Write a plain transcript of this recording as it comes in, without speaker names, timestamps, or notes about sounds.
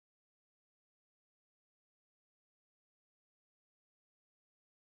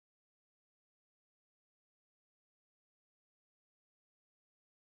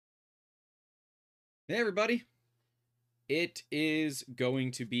Hey everybody! It is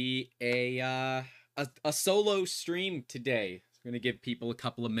going to be a solo stream today. I'm going to give people a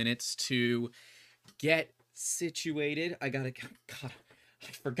couple of minutes to get situated. God,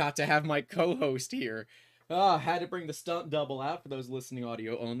 I forgot to have my co-host here. Had to bring the stunt double out for those listening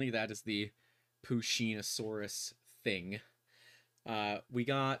audio only. That is the Pushinosaurus thing. We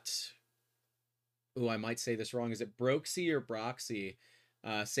got. Oh, I might say this wrong. Is it Broxy or Broxy?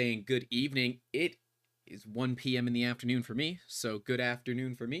 Saying good evening. It is 1 p.m. in the afternoon for me, so good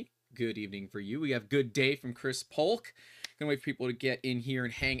afternoon for me. Good evening for you. We have good day from Chris Polk. Gonna wait for people to get in here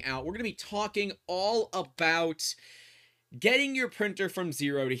and hang out. We're gonna be talking all about getting your printer from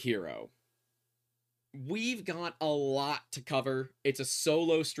zero to hero. We've got a lot to cover. It's a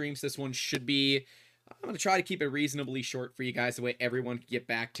solo stream, so this one should be. I'm gonna try to keep it reasonably short for you guys, the way everyone can get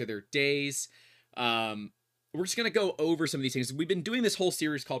back to their days. We're just gonna go over some of these things. We've been doing this whole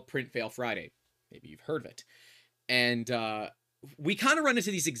series called Print Fail Friday. Maybe you've heard of it. And we kind of run into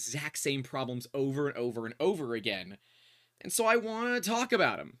these exact same problems over and over and over again. And so I want to talk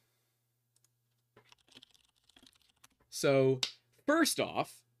about them. So first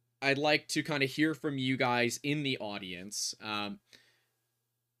off, I'd like to kind of hear from you guys in the audience.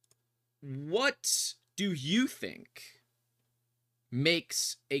 What do you think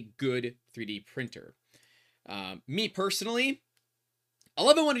makes a good 3D printer? Me personally, I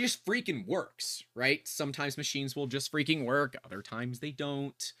love it when it just freaking works, right? Sometimes machines will just freaking work, other times they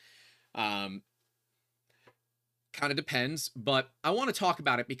don't. Kind of depends, but I want to talk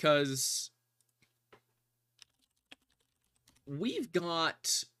about it because we've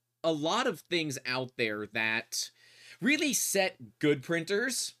got a lot of things out there that really set good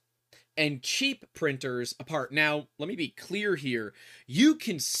printers and cheap printers apart. Now, let me be clear here. You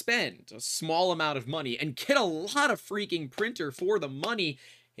can spend a small amount of money and get a lot of freaking printer for the money.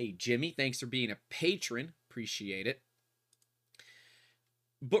 Hey, Jimmy, thanks for being a patron. Appreciate it.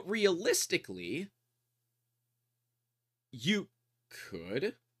 But realistically, you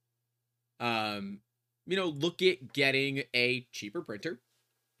could, look at getting a cheaper printer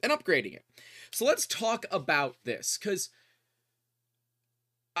and upgrading it. So let's talk about this, because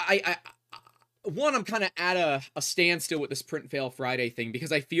I'm kind of at a standstill with this Print Fail Friday thing,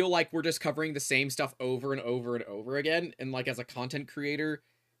 because I feel like we're just covering the same stuff over and over and over again. And like, as a content creator,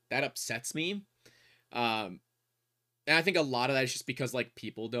 that upsets me. And I think a lot of that is just because like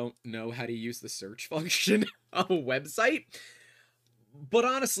people don't know how to use the search function of a website. But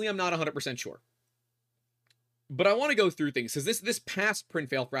honestly, I'm not 100% sure. But I want to go through things, because this past Print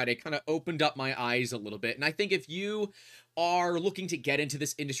Fail Friday kind of opened up my eyes a little bit. And I think if you are looking to get into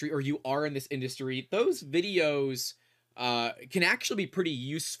this industry, or you are in this industry, those videos can actually be pretty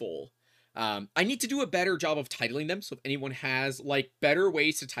useful. I need to do a better job of titling them, so if anyone has like better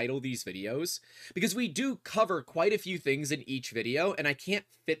ways to title these videos, because we do cover quite a few things in each video, and I can't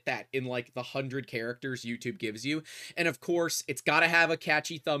fit that in like the 100 characters YouTube gives you. And of course, it's gotta have a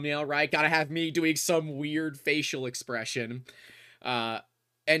catchy thumbnail, right? Gotta have me doing some weird facial expression.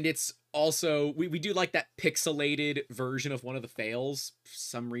 And it's also, we do like that pixelated version of one of the fails. For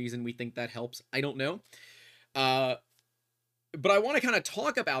some reason we think that helps. I don't know. But I want to kind of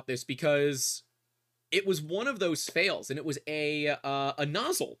talk about this because it was one of those fails, and it was a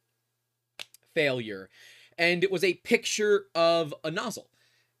nozzle failure. And it was a picture of a nozzle.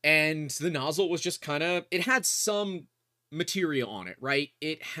 And the nozzle was just kind of, it had some material on it, right?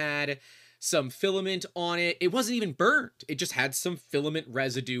 It had some filament on it. It wasn't even burned. It just had some filament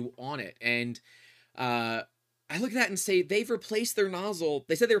residue on it. And I look at that and say, they've replaced their nozzle.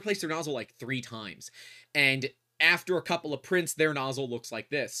 They said they replaced their nozzle like 3 times. And after a couple of prints, their nozzle looks like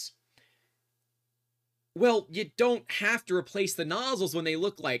this. Well, you don't have to replace the nozzles when they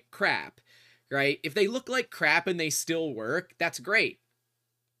look like crap, right? If they look like crap and they still work, that's great.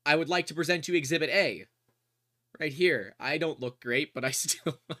 I would like to present you Exhibit A. Right here. I don't look great, but I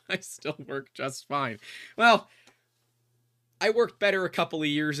still work just fine. Well, I worked better a couple of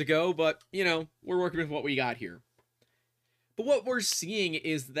years ago, but, you know, we're working with what we got here. But what we're seeing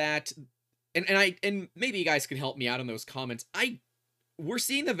is that, and maybe you guys can help me out in those comments, we're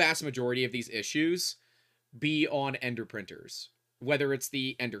seeing the vast majority of these issues be on Ender printers. Whether it's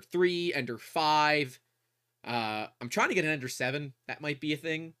the Ender 3, Ender 5, I'm trying to get an Ender 7. That might be a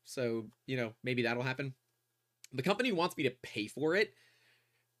thing, so, you know, maybe that'll happen. The company wants me to pay for it,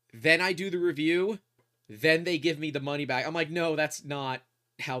 then I do the review, then they give me the money back. I'm like, no, that's not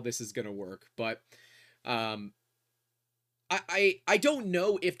how this is gonna work. But I don't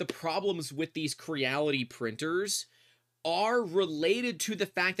know if the problems with these Creality printers are related to the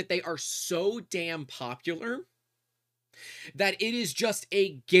fact that they are so damn popular that it is just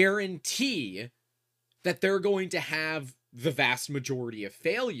a guarantee that they're going to have the vast majority of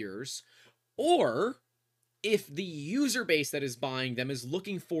failures, or if the user base that is buying them is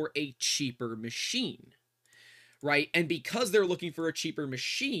looking for a cheaper machine, right? And because they're looking for a cheaper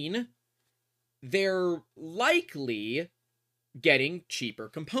machine, they're likely getting cheaper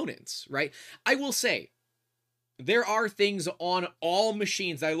components, right? I will say, there are things on all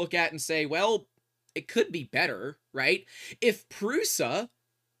machines I look at and say, well, it could be better, right? If Prusa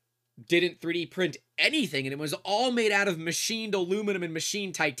didn't 3D print anything and it was all made out of machined aluminum and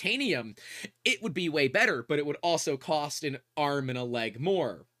machined titanium, it would be way better, but it would also cost an arm and a leg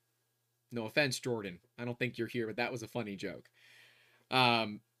more. No offense, Jordan. I don't think you're here, but that was a funny joke.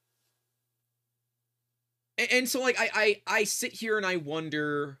 And so, like, I sit here and I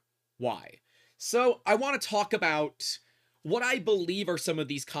wonder why. So I want to talk about what I believe are some of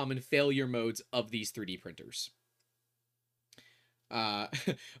these common failure modes of these 3D printers.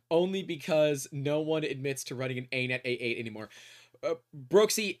 Only because no one admits to running an ANET A8 anymore.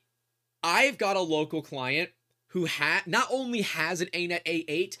 Brooksy, I've got a local client who not only has an ANET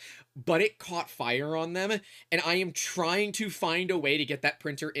A8, but it caught fire on them, and I am trying to find a way to get that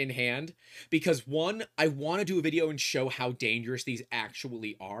printer in hand, because one, I want to do a video and show how dangerous these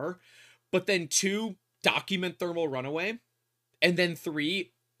actually are, but then two, document thermal runaway, and then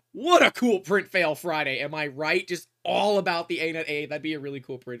three, what a cool print fail Friday, am I right? Just all about the ANET A8, that'd be a really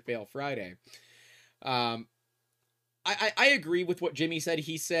cool print fail Friday. I agree with what Jimmy said.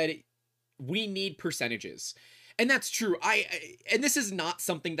 He said, we need percentages. And that's true. And this is not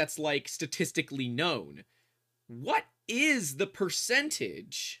something that's like statistically known. What is the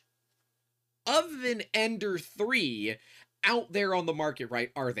percentage of an Ender 3 out there on the market, right?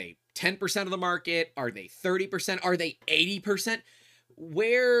 Are they 10% of the market? Are they 30%? Are they 80%?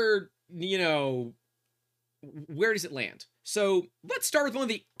 Where, where does it land? So let's start with one of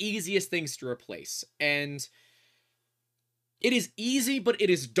the easiest things to replace. And it is easy, but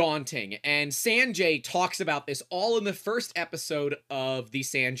it is daunting. And Sanjay talks about this all in the first episode of the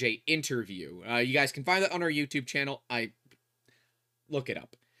Sanjay interview. You guys can find that on our YouTube channel. Look it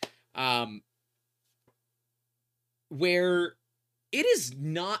up. Where it is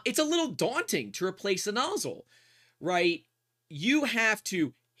not, it's a little daunting to replace a nozzle, right? You have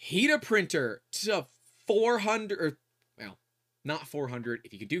to heat a printer to 400, or, well, not 400.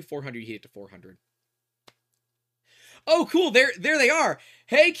 If you can do 400, you heat it to 400. Oh, cool. There they are.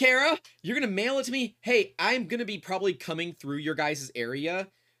 Hey, Kara, you're going to mail it to me? Hey, I'm going to be probably coming through your guys' area,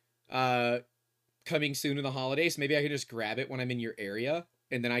 coming soon in the holidays. Maybe I can just grab it when I'm in your area,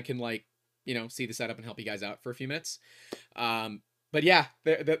 and then I can, like, see the setup and help you guys out for a few minutes. But yeah,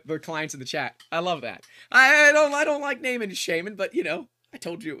 the clients in the chat. I love that. I don't like naming and shaming, but I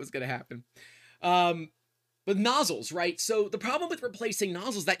told you it was going to happen. But nozzles, right? So the problem with replacing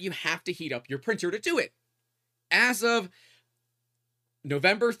nozzles is that you have to heat up your printer to do it. As of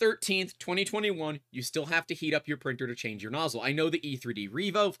November 13th, 2021, you still have to heat up your printer to change your nozzle. I know the E3D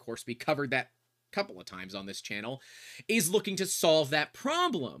Revo, of course, we covered that a couple of times on this channel, is looking to solve that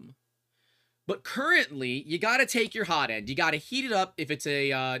problem. But currently, you got to take your hot end. You got to heat it up if it's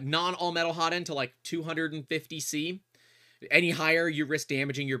a non-all-metal hot end to like 250C. Any higher, you risk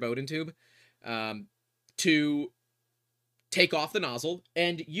damaging your Bowden tube. To take off the nozzle.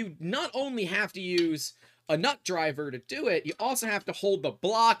 And you not only have to use a nut driver to do it, you also have to hold the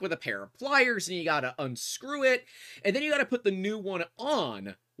block with a pair of pliers, and you got to unscrew it. And then you got to put the new one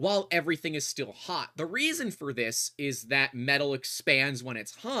on while everything is still hot. The reason for this is that metal expands when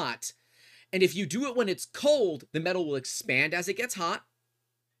it's hot. And if you do it when it's cold, the metal will expand as it gets hot,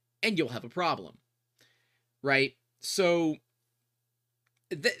 and you'll have a problem, right? So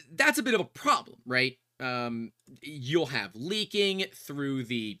that's a bit of a problem, right? You'll have leaking through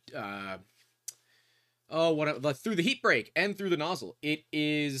the through the heat break and through the nozzle. It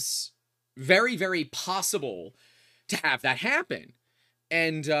is very, very possible to have that happen,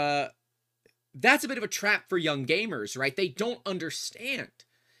 and that's a bit of a trap for young gamers, right? They don't understand.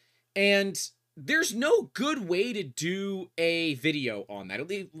 And there's no good way to do a video on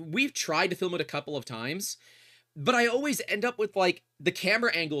that. We've tried to film it a couple of times, but I always end up with, like, the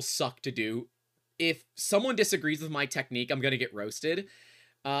camera angles suck to do. If someone disagrees with my technique, I'm going to get roasted.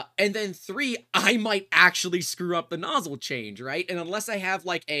 And then three, I might actually screw up the nozzle change, right? And unless I have,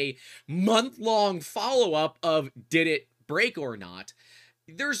 like, a month-long follow-up of did it break or not,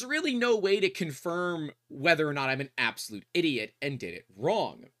 there's really no way to confirm whether or not I'm an absolute idiot and did it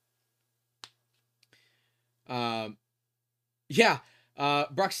wrong. Brock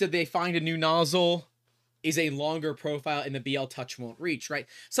said they find a new nozzle is a longer profile and the BL Touch won't reach, right?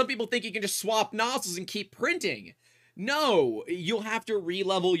 Some people think you can just swap nozzles and keep printing. No, you'll have to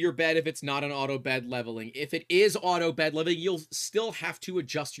re-level your bed if it's not an auto bed leveling. If it is auto bed leveling, you'll still have to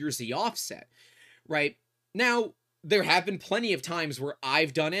adjust your Z offset, right? Now, there have been plenty of times where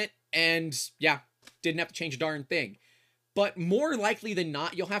I've done it, and yeah, didn't have to change a darn thing. But more likely than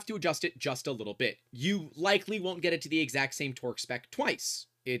not, you'll have to adjust it just a little bit. You likely won't get it to the exact same torque spec twice.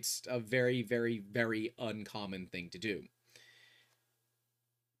 It's a very, very, very uncommon thing to do.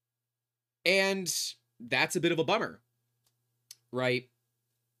 And that's a bit of a bummer, right?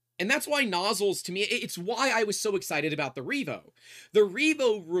 And that's why nozzles, to me, it's why I was so excited about the Revo. The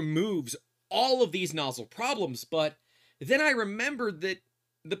Revo removes all of these nozzle problems, but then I remembered that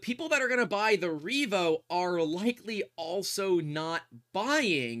the people that are going to buy the Revo are likely also not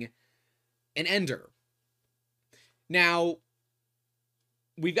buying an Ender. Now,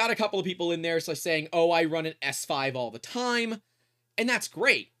 we've got a couple of people in there saying, oh, I run an S5 all the time, and that's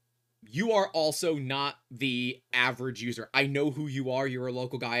great. You are also not the average user. I know who you are. You're a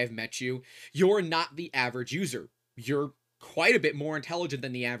local guy. I've met you. You're not the average user. You're quite a bit more intelligent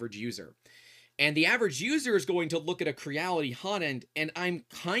than the average user. And the average user is going to look at a Creality hot end, and I'm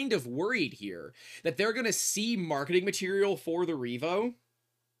kind of worried here that they're going to see marketing material for the Revo,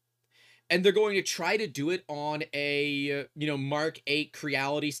 and they're going to try to do it on a, Mark 8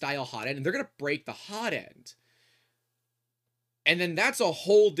 Creality style hot end, and they're going to break the hot end. And then that's a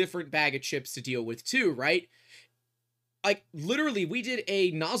whole different bag of chips to deal with too, right? Like, literally, we did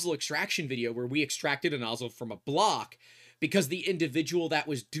a nozzle extraction video where we extracted a nozzle from a block because the individual that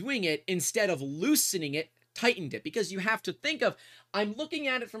was doing it, instead of loosening it, tightened it. Because you have to think of, I'm looking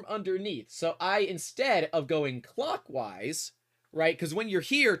at it from underneath. So instead of going clockwise, right? Because when you're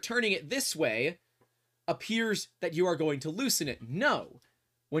here, turning it this way appears that you are going to loosen it. No.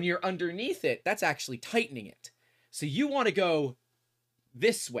 When you're underneath it, that's actually tightening it. So you want to go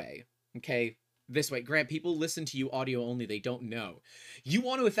this way, okay? This way. Grant, people listen to you audio only. They don't know. You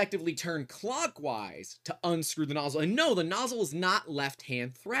want to effectively turn clockwise to unscrew the nozzle. And no, the nozzle is not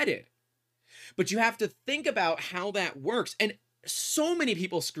left-hand threaded. But you have to think about how that works. And so many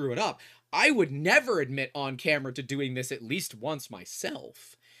people screw it up. I would never admit on camera to doing this at least once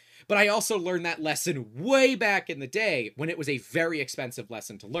myself. But I also learned that lesson way back in the day when it was a very expensive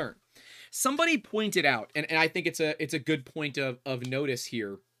lesson to learn. Somebody pointed out, and I think it's a good point of notice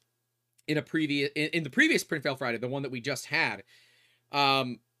here in the previous Print Fail Friday, the one that we just had,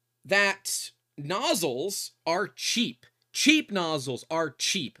 that nozzles are cheap. Cheap nozzles are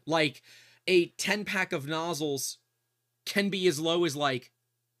cheap. Like, a 10-pack of nozzles can be as low as like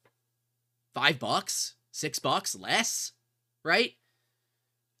 $5, $6, less, right?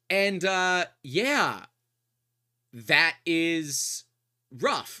 And yeah, that is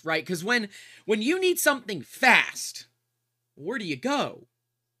rough, right? Because when you need something fast, where do you go?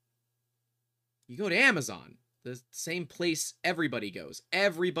 You go to Amazon, the same place everybody goes.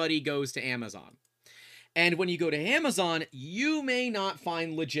 Everybody goes to Amazon. And when you go to Amazon, you may not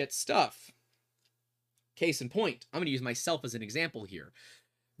find legit stuff. Case in point, I'm going to use myself as an example here.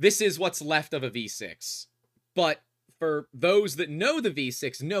 This is what's left of a V6. But for those that know the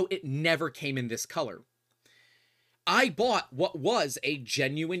V6, know it never came in this color. I bought what was a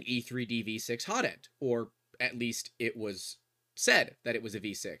genuine E3D V6 hot end, or at least it was said that it was a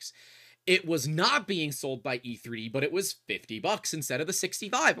V6. It was not being sold by E3D, but it was $50 instead of the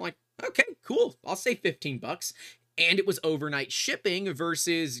 65. I'm like, okay, cool. I'll say $15. And it was overnight shipping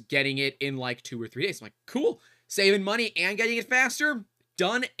versus getting it in like 2 or 3 days. I'm like, cool. Saving money and getting it faster.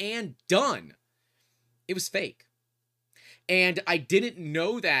 Done and done. It was fake. And I didn't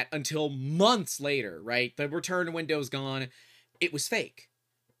know that until months later, right? The return window's gone. It was fake.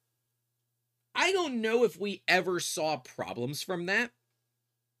 I don't know if we ever saw problems from that.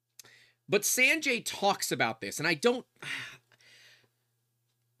 But Sanjay talks about this, and I don't...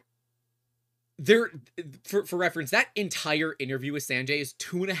 For reference, that entire interview with Sanjay is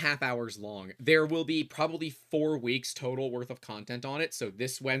 2.5 hours long. There will be probably 4 weeks total worth of content on it. So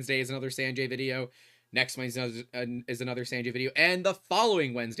this Wednesday is another Sanjay video. Next Wednesday is another Sanjay video. And the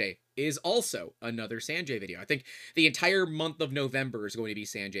following Wednesday is also another Sanjay video. I think the entire month of November is going to be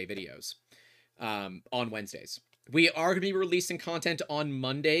Sanjay videos on Wednesdays. We are going to be releasing content on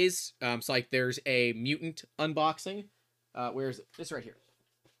Mondays. So like there's a Mutant unboxing. Where's it? This right here.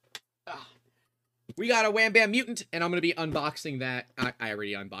 We got a Wham Bam Mutant, and I'm going to be unboxing that. I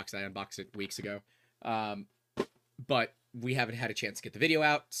already unboxed that. I unboxed it weeks ago. But we haven't had a chance to get the video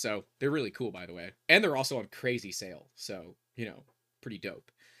out, so they're really cool, by the way. And they're also on crazy sale, so, pretty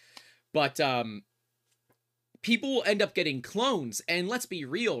dope. But people will end up getting clones. And let's be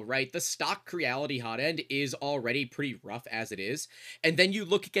real, right? The stock Creality hot end is already pretty rough as it is. And then you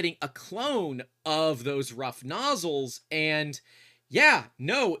look at getting a clone of those rough nozzles, and yeah,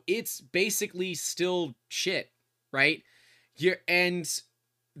 no, it's basically still shit, right? And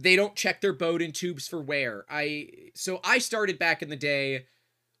they don't check their Bowden tubes for wear. So I started back in the day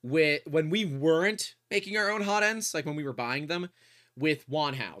when we weren't making our own hot ends, like when we were buying them, with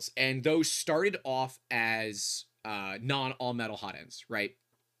Wanhaus, and those started off as non-all-metal hot ends, right?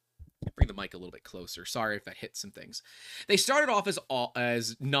 Bring the mic a little bit closer. Sorry if that hit some things. They started off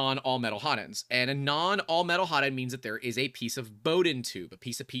as non-all-metal hot ends, and a non-all-metal hot end means that there is a piece of Bowden tube, a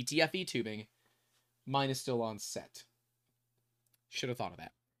piece of PTFE tubing. Mine is still on set. Should have thought of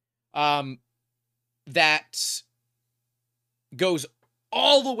that. That goes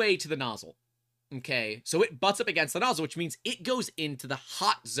all the way to the nozzle. Okay, so it butts up against the nozzle, which means it goes into the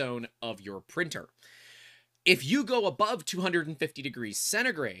hot zone of your printer. If you go above 250 degrees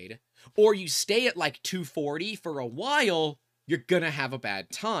centigrade, or you stay at like 240 for a while, you're gonna have a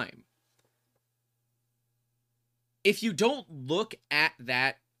bad time. If you don't look at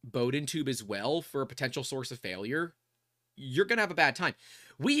that Bowden tube as well for a potential source of failure, you're gonna have a bad time.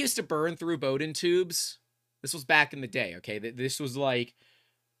 We used to burn through Bowden tubes. This was back in the day, okay? This was like,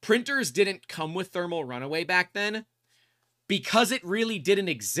 printers didn't come with thermal runaway back then because it really didn't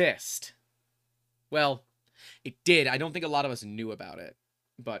exist. Well, it did. I don't think a lot of us knew about it,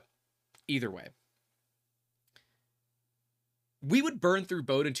 but either way. We would burn through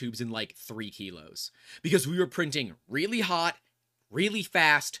Bowden tubes in like 3 kilos because we were printing really hot, really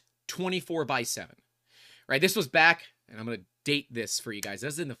fast, 24/7, right? This was back, and I'm going to date this for you guys.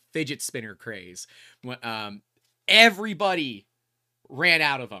 This is in the fidget spinner craze. When, everybody ran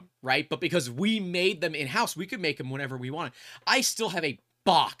out of them, right? But because we made them in-house, we could make them whenever we wanted. I still have a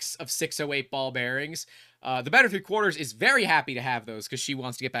box of 608 ball bearings. The Better 3/4 is very happy to have those because she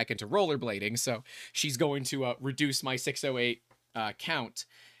wants to get back into rollerblading, so she's going to reduce my 608 count.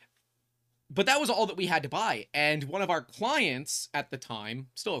 But that was all that we had to buy, and one of our clients at the time,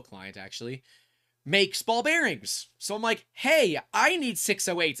 still a client actually, makes ball bearings. So I'm like, hey, I need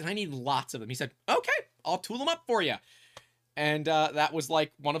 608s, and I need lots of them. He said, okay, I'll tool them up for you. And that was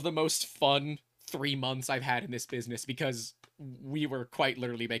like one of the most fun 3 months I've had in this business because we were quite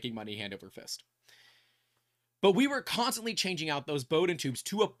literally making money hand over fist. But we were constantly changing out those Bowden tubes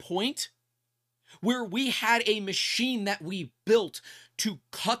to a point where we had a machine that we built to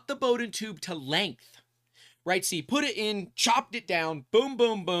cut the Bowden tube to length, right? So you put it in, chopped it down, boom,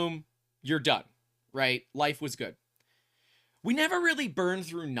 boom, boom, you're done, right? Life was good. We never really burned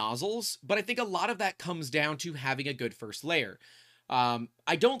through nozzles, but I think a lot of that comes down to having a good first layer.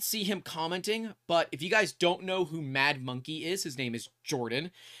 I don't see him commenting, but if you guys don't know who Mad Monkey is, his name is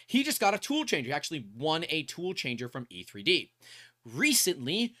Jordan. He just got a tool changer. He actually won a tool changer from E3D.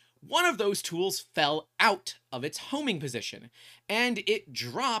 Recently, one of those tools fell out of its homing position, and it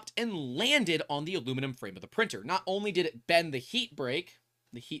dropped and landed on the aluminum frame of the printer. Not only did it bend the heat break,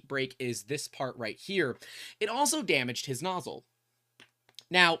 the heat break is this part right here, it also damaged his nozzle.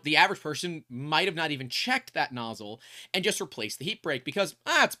 Now, the average person might have not even checked that nozzle and just replaced the heat break because,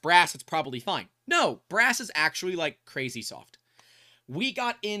 it's brass, it's probably fine. No, brass is actually like crazy soft. We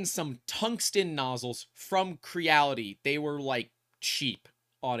got in some tungsten nozzles from Creality. They were like cheap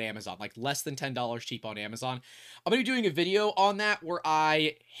on Amazon, like less than $10 cheap on Amazon. I'm going to be doing a video on that where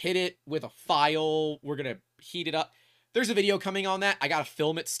I hit it with a file. We're going to heat it up. There's a video coming on that. I got to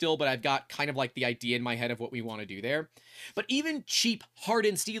film it still, but I've got kind of like the idea in my head of what we want to do there. But even cheap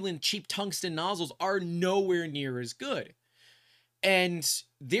hardened steel and cheap tungsten nozzles are nowhere near as good. And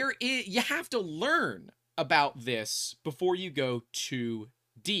you have to learn about this before you go too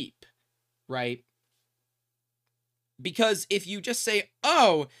deep, right? Because if you just say,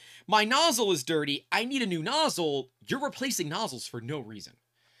 oh, my nozzle is dirty, I need a new nozzle, you're replacing nozzles for no reason.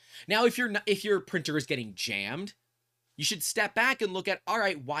 Now, if your printer is getting jammed, you should step back and look at, all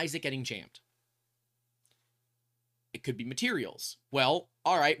right, why is it getting jammed? It could be materials. Well,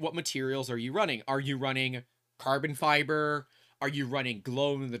 all right, what materials are you running? Are you running carbon fiber? Are you running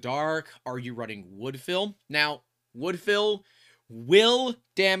glow in the dark? Are you running wood fill? Now, wood fill will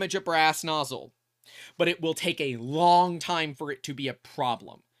damage a brass nozzle, but it will take a long time for it to be a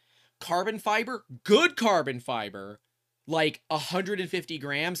problem. Carbon fiber, good carbon fiber, like 150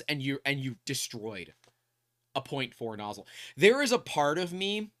 grams, and you destroyed a 0.4 nozzle. There is a part of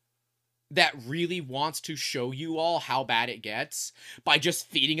me that really wants to show you all how bad it gets by just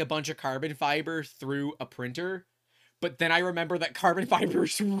feeding a bunch of carbon fiber through a printer. But then I remember that carbon fiber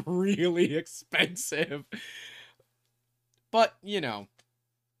is really expensive. But, you know,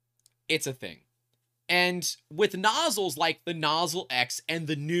 it's a thing. And with nozzles like the Nozzle X and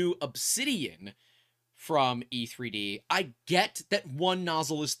the new Obsidian from E3D, I get that one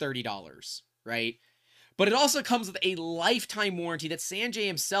nozzle is $30, right? But it also comes with a lifetime warranty that Sanjay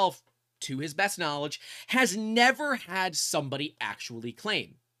himself, to his best knowledge, has never had somebody actually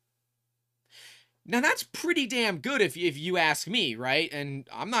claim. Now that's pretty damn good if you ask me, right? And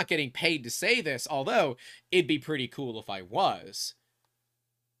I'm not getting paid to say this, although it'd be pretty cool if I was.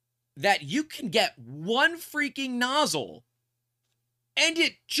 That you can get one freaking nozzle and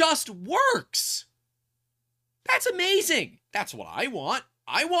it just works. That's amazing. That's what I want.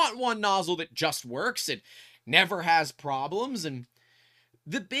 I want one nozzle that just works and never has problems. And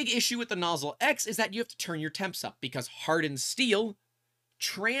the big issue with the Nozzle X is that you have to turn your temps up because hardened steel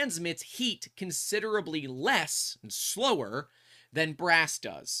transmits heat considerably less and slower than brass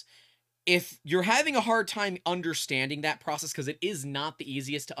does. If you're having a hard time understanding that process, because it is not the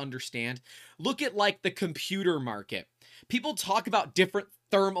easiest to understand, look at like the computer market. People talk about different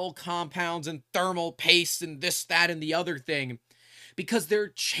thermal compounds and thermal paste and this, that, and the other thing because they're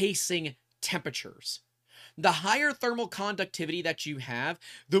chasing temperatures. The higher thermal conductivity that you have,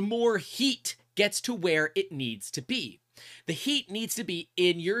 the more heat gets to where it needs to be. The heat needs to be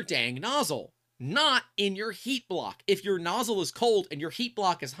in your dang nozzle, not in your heat block. If your nozzle is cold and your heat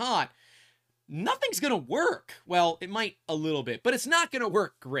block is hot, nothing's going to work. Well, it might a little bit, but it's not going to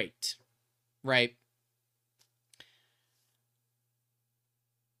work great, right?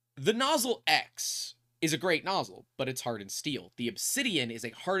 The Nozzle X is a great nozzle, but it's hardened steel. The Obsidian is a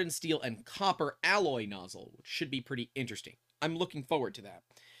hardened steel and copper alloy nozzle, which should be pretty interesting. I'm looking forward to that.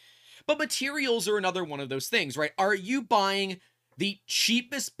 But materials are another one of those things, right? Are you buying the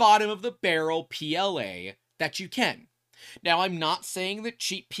cheapest bottom of the barrel PLA that you can? Now, I'm not saying that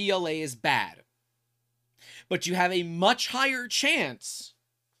cheap PLA is bad, but you have a much higher chance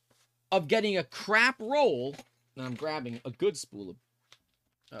of getting a crap roll, and I'm grabbing a good spool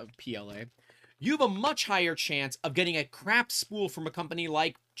of PLA, you have a much higher chance of getting a crap spool from a company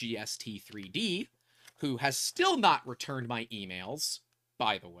like GST3D, who has still not returned my emails,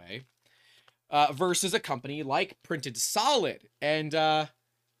 by the way, versus a company like Printed Solid. And,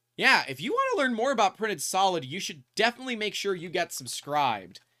 yeah, if you want to learn more about Printed Solid, you should definitely make sure you get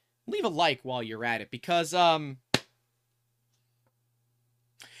subscribed. Leave a like while you're at it, because, yeah,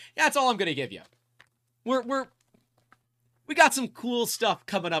 that's all I'm going to give you. We got some cool stuff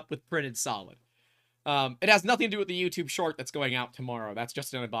coming up with Printed Solid. It has nothing to do with the YouTube short that's going out tomorrow. That's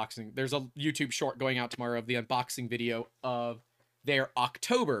just an unboxing. There's a YouTube short going out tomorrow of the unboxing video of their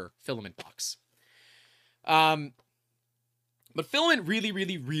October filament box. But filament really,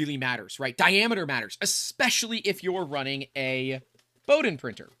 really, really matters, right? Diameter matters, especially if you're running a Bowden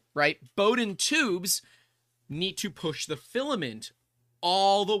printer, right? Bowden tubes need to push the filament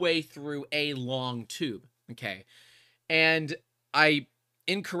all the way through a long tube, okay? And I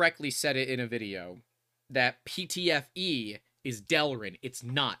incorrectly said it in a video that PTFE is Delrin. It's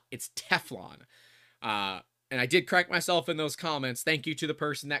not. It's Teflon. And I did correct myself in those comments. Thank you to the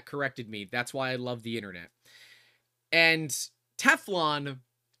person that corrected me. That's why I love the internet. And Teflon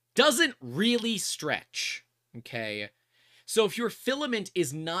doesn't really stretch, okay? So if your filament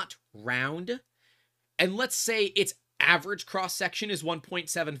is not round, and let's say its average cross-section is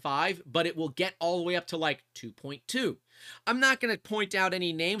 1.75, but it will get all the way up to like 2.2. I'm not going to point out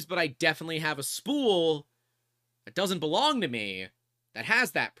any names, but I definitely have a spool that doesn't belong to me that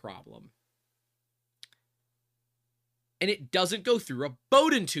has that problem. And it doesn't go through a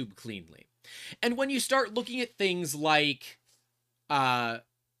Bowden tube cleanly. And when you start looking at things like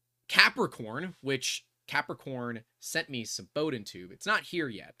Capricorn, which Capricorn sent me some Bowden tube. It's not here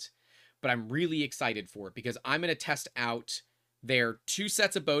yet, but I'm really excited for it because I'm going to test out their 2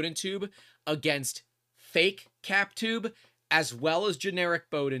 sets of Bowden tube against fake cap tube as well as generic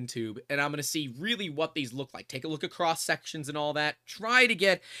Bowden tube, and I'm going to see really what these look like. Take a look at cross sections and all that. Try to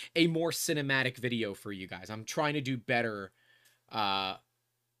get a more cinematic video for you guys. I'm trying to do better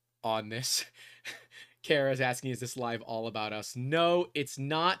on this. Kara's asking, is this live all about us? No, it's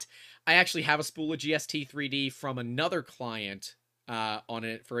not. I actually have a spool of GST3D from another client on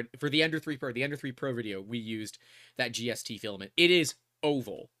it for the Ender 3 Pro. The Ender 3 Pro video, we used that GST filament. It is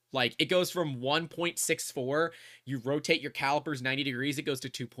oval. Like, it goes from 1.64, you rotate your calipers 90 degrees, it goes to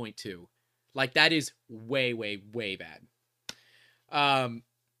 2.2. Like, that is way, way, way bad.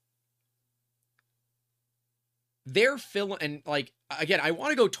 Their filament, and, like, again, I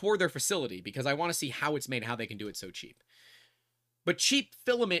want to go toward their facility because I want to see how it's made and how they can do it so cheap. But cheap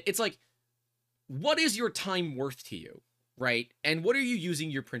filament, it's like, what is your time worth to you, right? And what are you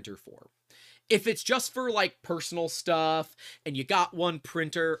using your printer for? If it's just for, like, personal stuff, and you got one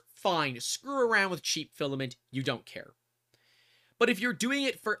printer, fine. Screw around with cheap filament. You don't care. But if you're doing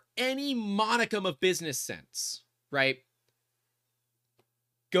it for any modicum of business sense, right?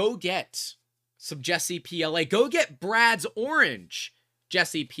 Go get some Jessie PLA. Go get Brad's Orange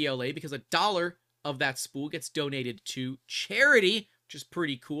Jessie PLA, because $1 of that spool gets donated to charity, which is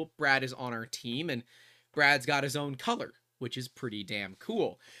pretty cool. Brad is on our team, and Brad's got his own color, which is pretty damn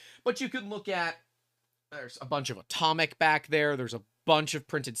cool. But you can look at, there's a bunch of Atomic back there. There's a bunch of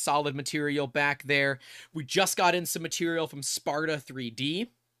printed solid material back there. We just got in some material from Sparta 3D.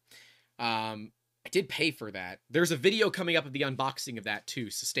 I did pay for that. There's a video coming up of the unboxing of that too,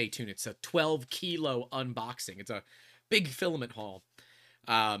 so stay tuned. It's a 12-kilo unboxing. It's a big filament haul.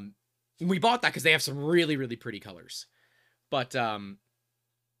 We bought that because they have some really, really pretty colors. But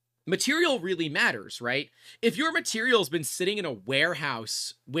material really matters, right? If your material's been sitting in a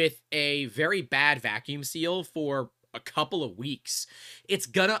warehouse with a very bad vacuum seal for a couple of weeks, it's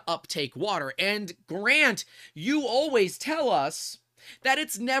gonna uptake water. And Grant, you always tell us that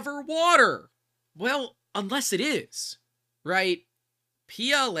it's never water. Well, unless it is, right?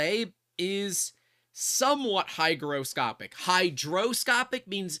 PLA is somewhat hygroscopic. Hydroscopic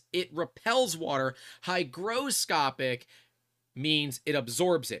means it repels water. Hygroscopic means it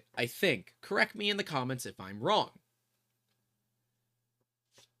absorbs it, I think. Correct me in the comments if I'm wrong.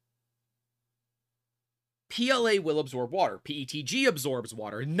 PLA will absorb water. PETG absorbs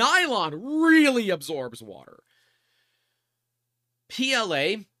water. Nylon really absorbs water.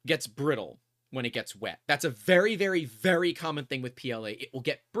 PLA gets brittle when it gets wet. That's a very, very, very common thing with PLA. It will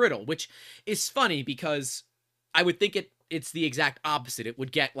get brittle, which is funny because I would think it's the exact opposite. It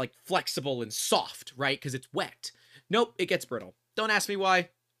would get like flexible and soft, right? Because it's wet. Nope, it gets brittle. Don't ask me why.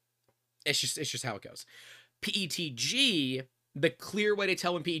 It's just how it goes. PETG, the clear way to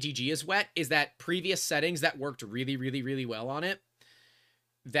tell when PETG is wet is that previous settings that worked really, really, really well on it,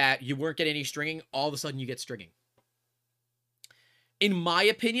 that you weren't getting any stringing, all of a sudden you get stringing. In my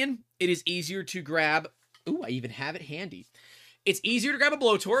opinion, it is easier to grab... Ooh, I even have it handy. It's easier to grab a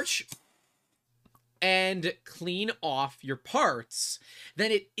blowtorch and clean off your parts than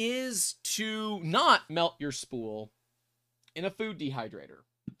it is to not melt your spool in a food dehydrator.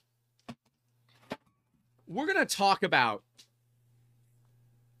 We're going to talk about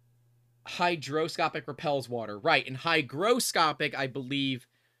hydroscopic repels water. Right, and hygroscopic, I believe,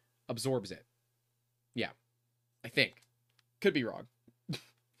 absorbs it. Yeah, I think. Could be wrong.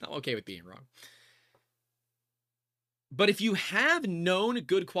 I'm okay with being wrong. But if you have known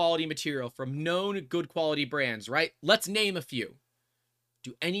good quality material from known good quality brands, right? Let's name a few.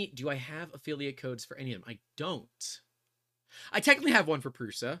 Do I have affiliate codes for any of them? I don't. I technically have one for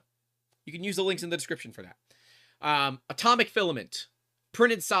Prusa. You can use the links in the description for that. Atomic Filament,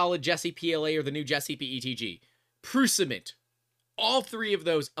 Printed Solid, Jessie PLA, or the new Jessie PETG. Prusament. All three of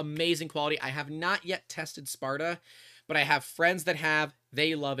those, amazing quality. I have not yet tested Sparta, but I have friends that have.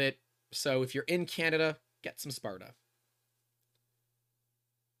 They love it. So if you're in Canada, get some Sparta.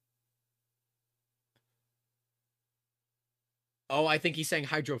 Oh, I think he's saying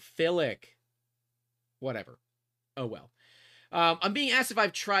hydrophilic. Whatever. Oh, well. I'm being asked if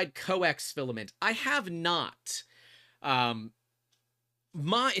I've tried coax filament. I have not.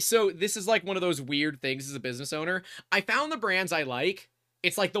 So this is like one of those weird things as a business owner. I found the brands I like.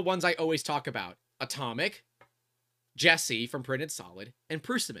 It's like the ones I always talk about. Atomic, Jessie from Printed Solid, and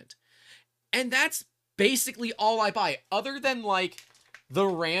Prusament. And that's basically all I buy, other than like the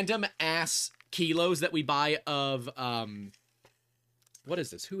random ass kilos that we buy of what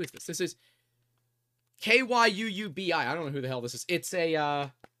is this? Who is this? This is KYUUBI. I don't know who the hell this is. It's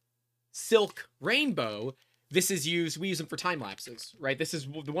a Silk Rainbow. This is used, we use them for time lapses, right? This is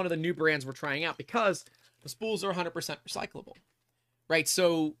one of the new brands we're trying out because the spools are 100% recyclable, right?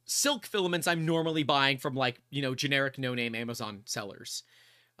 So silk filaments I'm normally buying from like, you know, generic no-name Amazon sellers.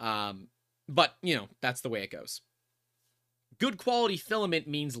 But, you know, that's the way it goes. Good quality filament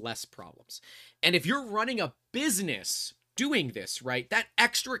means less problems. And if you're running a business doing this, right, that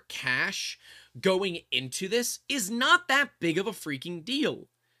extra cash going into this is not that big of a freaking deal.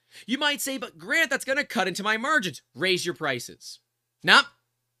 You might say, but Grant, that's going to cut into my margins. Raise your prices. Nope.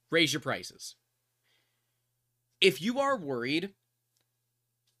 Raise your prices. If you are worried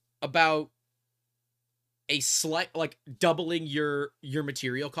about a slight, like doubling your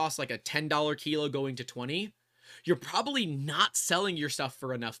material cost, like a $10 kilo going to 20, you're probably not selling your stuff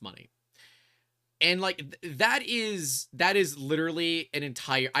for enough money. And like that is literally an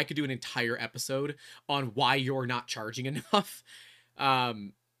entire, I could do an entire episode on why you're not charging enough.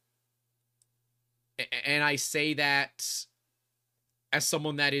 And I say that as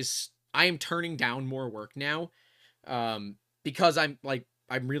someone that is, I am turning down more work now, because I'm like,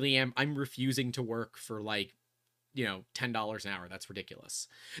 I'm refusing to work for like, you know, $10 an hour. That's ridiculous.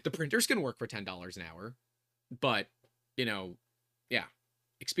 The printers can work for $10 an hour, but, you know, yeah,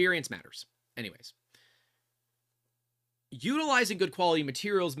 experience matters. Anyways, utilizing good quality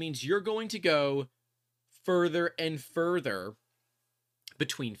materials means you're going to go further and further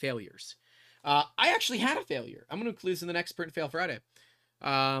between failures. I actually had a failure. I'm going to include this in the next Print Fail Friday.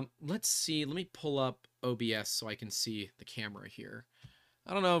 Let's see. Let me pull up OBS so I can see the camera here.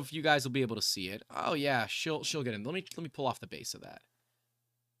 I don't know if you guys will be able to see it. Oh yeah, she'll get in. Let me pull off the base of that.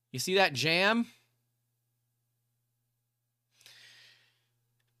 You see that jam?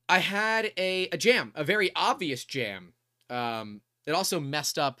 I had a jam, a very obvious jam. It also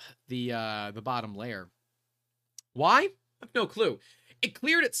messed up the bottom layer. Why? I have no clue. It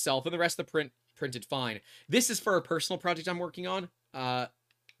cleared itself and the rest of the print printed fine. This is for a personal project I'm working on.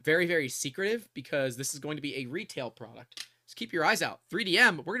 Very, very secretive because this is going to be a retail product. Just keep your eyes out.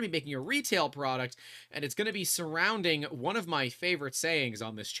 3DM, we're going to be making a retail product, and it's going to be surrounding one of my favorite sayings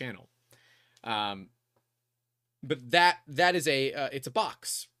on this channel. But that is it's a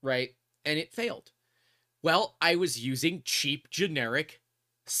box, right? And it failed. Well, I was using cheap, generic,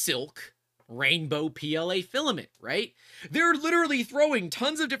 silk, rainbow PLA filament, right? They're literally throwing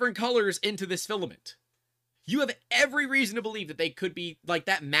tons of different colors into this filament. You have every reason to believe that they could be, like,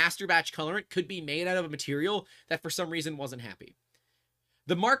 that master batch colorant could be made out of a material that for some reason wasn't happy.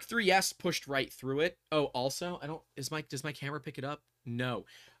 The Mark 3S pushed right through it. Oh, also, does my camera pick it up? No.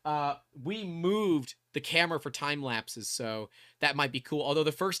 We moved the camera for time lapses, so that might be cool. Although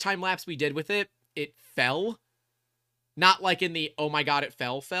the first time lapse we did with it, it fell. Not like in the, oh my god, it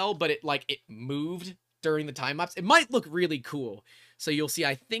fell, but it moved during the time lapse. It might look really cool. So you'll see,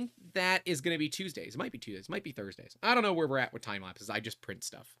 I think that is going to be Tuesdays. It might be Tuesdays. It might be Thursdays. I don't know where we're at with time lapses. I just print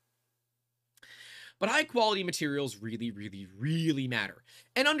stuff. But high quality materials really, really, really matter.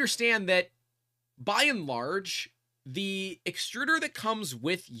 And understand that, by and large, the extruder that comes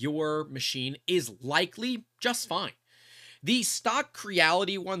with your machine is likely just fine. The stock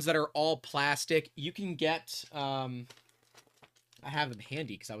Creality ones that are all plastic, you can get, I have them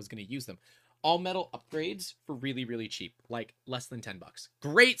handy because I was going to use them. All metal upgrades for really, really cheap, like less than 10 bucks.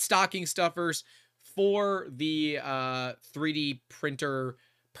 Great stocking stuffers for the 3D printer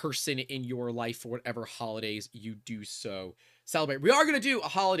person in your life for whatever holidays you do so celebrate. We are going to do a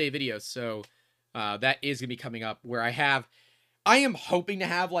holiday video, so that is going to be coming up where I am hoping to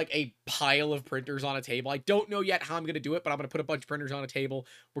have like a pile of printers on a table. I don't know yet how I'm going to do it, but I'm going to put a bunch of printers on a table.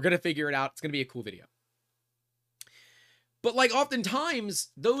 We're going to figure it out. It's going to be a cool video. But like oftentimes,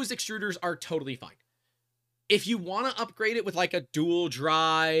 those extruders are totally fine. If you want to upgrade it with like a dual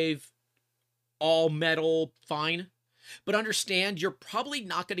drive, all metal, fine. But understand, you're probably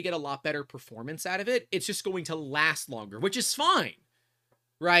not going to get a lot better performance out of it. It's just going to last longer, which is fine,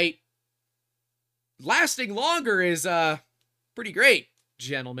 right? Lasting longer is pretty great,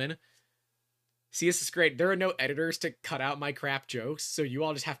 gentlemen. See, this is great. There are no editors to cut out my crap jokes, so you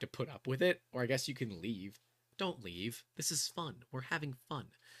all just have to put up with it, or I guess you can leave. Don't leave. This is fun. We're having fun.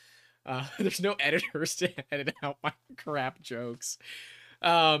 There's no editors to edit out my crap jokes.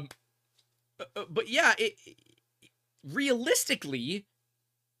 But yeah, realistically,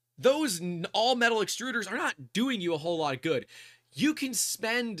 those all-metal extruders are not doing you a whole lot of good. You can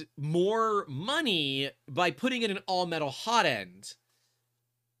spend more money by putting in an all-metal hot end,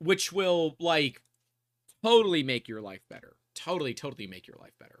 which will, like, totally make your life better. Totally, totally make your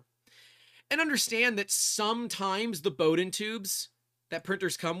life better. And understand that sometimes the Bowden tubes that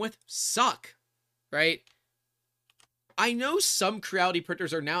printers come with suck, right? I know some Creality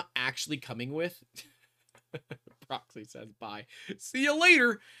printers are now actually coming with... Proxy says bye. See you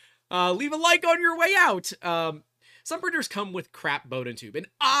later. Leave a like on your way out. Some printers come with crap Bowden tube, and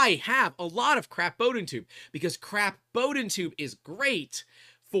I have a lot of crap Bowden tube because crap Bowden tube is great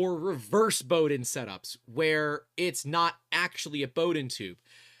for reverse Bowden setups where it's not actually a Bowden tube.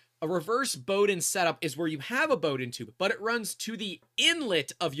 A reverse Bowden setup is where you have a Bowden tube, but it runs to the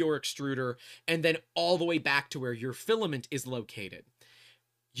inlet of your extruder and then all the way back to where your filament is located.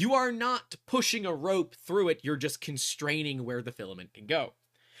 You are not pushing a rope through it, you're just constraining where the filament can go.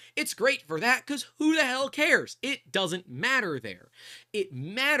 It's great for that because who the hell cares? It doesn't matter there. It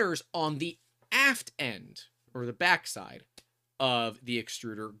matters on the aft end, or the backside of the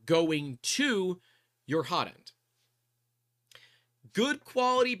extruder, going to your hot end. Good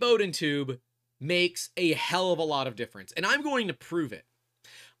quality Bowden tube makes a hell of a lot of difference, and I'm going to prove it.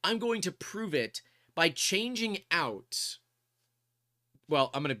 I'm going to prove it by changing out... Well,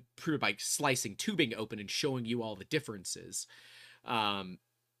 I'm going to prove it by slicing tubing open and showing you all the differences.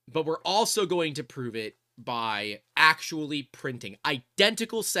 But we're also going to prove it by actually printing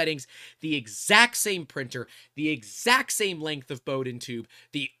identical settings, the exact same printer, the exact same length of Bowden tube.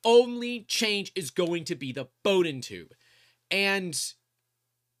 The only change is going to be the Bowden tube. And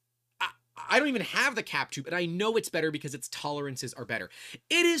I don't even have the cap tube, and I know it's better because its tolerances are better.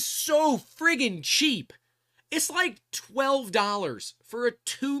 It is so friggin' cheap. It's like $12 for a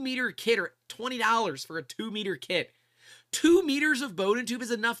 2-meter kit, or $20 for a 2-meter kit. 2 meters of Bowden tube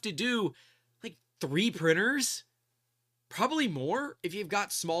is enough to do like 3 printers, probably more if you've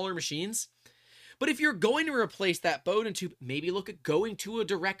got smaller machines. But if you're going to replace that Bowden tube, maybe look at going to a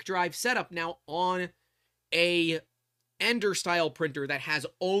direct drive setup. Now, on a Ender style printer that has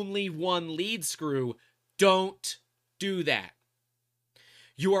only one lead screw, don't do that.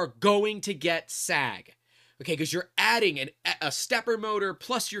 You are going to get sag. Okay, because you're adding a stepper motor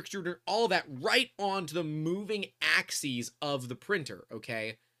plus your extruder, all that right onto the moving axes of the printer,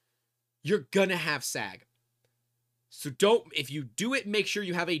 okay? You're gonna have sag. So if you do it, make sure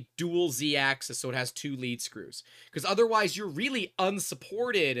you have a dual Z-axis so it has 2 lead screws. Because otherwise, you're really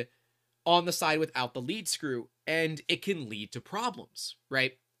unsupported on the side without the lead screw, and it can lead to problems,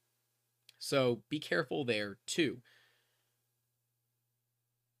 right? So be careful there, too.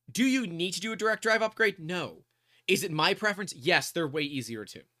 Do you need to do a direct drive upgrade? No. Is it my preference? Yes, they're way easier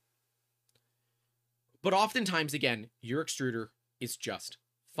too. But oftentimes, again, your extruder is just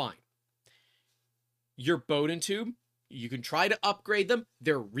fine. Your Bowden tube, you can try to upgrade them.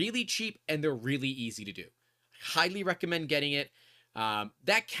 They're really cheap and they're really easy to do. Highly recommend getting it.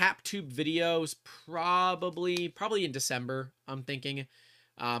 That cap tube video is probably in December, I'm thinking.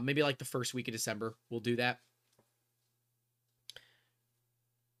 Maybe like the first week of December, we'll do that.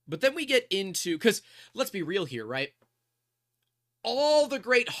 But then we get into, because let's be real here, right? All the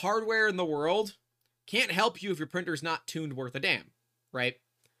great hardware in the world can't help you if your printer's not tuned worth a damn, right?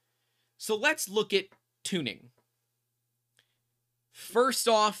 So let's look at tuning. First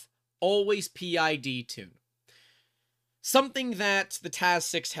off, always PID tune. Something that the TAS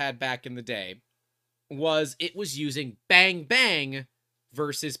 6 had back in the day was it was using Bang Bang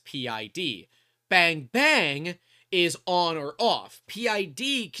versus PID. Bang Bang is on or off.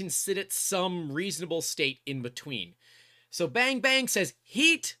 PID can sit at some reasonable state in between. So Bang Bang says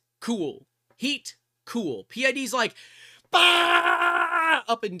heat, cool. Heat, cool. PID's like, bah!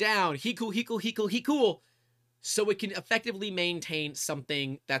 Up and down. Heat, cool, heat, cool, heat, cool, heat, cool. So it can effectively maintain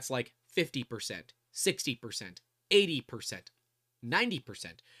something that's like 50%, 60%, 80%, 90%,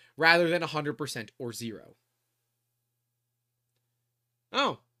 rather than 100% or 0.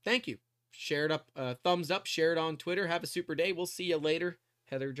 Oh, thank you. Share it up, thumbs up, share it on Twitter. Have a super day. We'll see you later.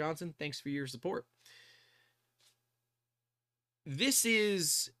 Heather Johnson, thanks for your support. This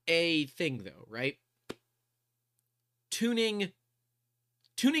is a thing, though, right? Tuning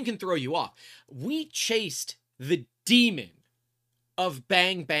can throw you off. We chased the demon of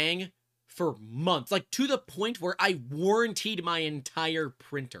Bang Bang for months, like to the point where I warrantied my entire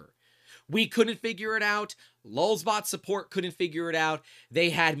printer. We couldn't figure it out. Lulzbot support couldn't figure it out. They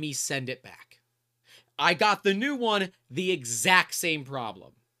had me send it back. I got the new one, the exact same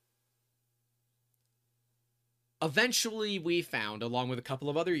problem. Eventually, we found, along with a couple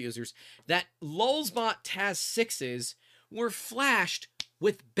of other users, that Lulzbot TAS 6s were flashed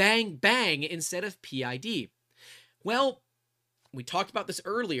with Bang Bang instead of PID. Well, we talked about this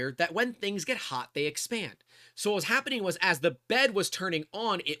earlier, that when things get hot, they expand. So what was happening was, as the bed was turning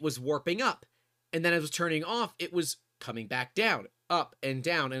on, it was warping up. And then as it was turning off, it was coming back down. Up and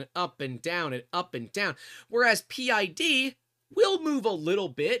down and up and down and up and down. Whereas PID will move a little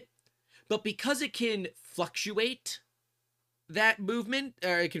bit, but because it can fluctuate that movement,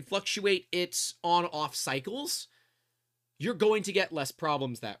 it can fluctuate its on-off cycles, you're going to get less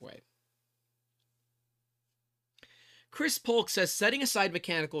problems that way. Chris Polk says, setting aside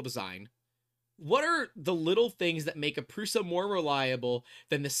mechanical design, what are the little things that make a Prusa more reliable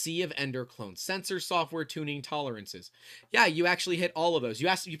than the sea of Ender clones? Sensor, software, tuning, tolerances. Yeah, you actually hit all of those.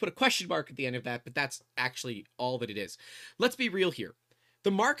 You put a question mark at the end of that, but that's actually all that it is. Let's be real here.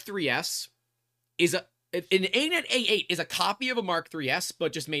 The Mark III's is an ANET A8 is a copy of a Mark III's,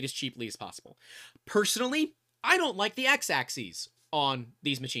 but just made as cheaply as possible. Personally, I don't like the X-axes on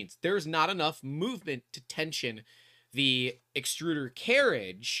these machines. There's not enough movement to tension the extruder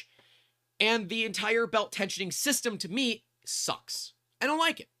carriage, and the entire belt tensioning system, to me, sucks. I don't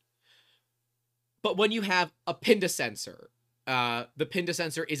like it. But when you have a Pinda sensor, the Pinda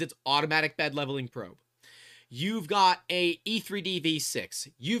sensor is its automatic bed leveling probe. You've got a E3D V6.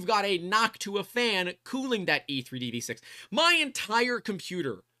 You've got a Noctua fan cooling that E3D V6. My entire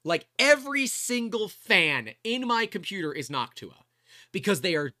computer, like every single fan in my computer, is Noctua, because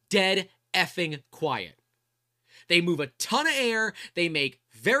they are dead effing quiet. They move a ton of air, they make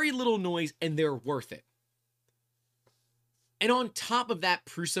very little noise, and they're worth it. And on top of that,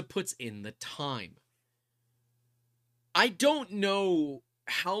 Prusa puts in the time. I don't know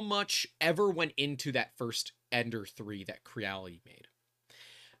how much ever went into that first Ender 3 that Creality made.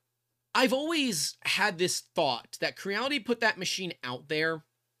 I've always had this thought that Creality put that machine out there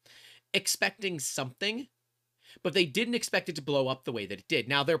expecting something, but they didn't expect it to blow up the way that it did.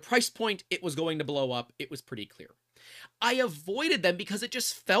 Now, their price point, it was going to blow up. It was pretty clear. I avoided them because it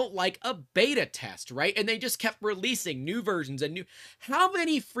just felt like a beta test, right? And they just kept releasing new versions and new... How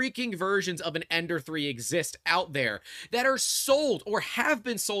many freaking versions of an Ender 3 exist out there that are sold or have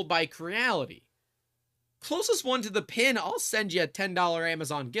been sold by Creality? Closest one to the pin, I'll send you a $10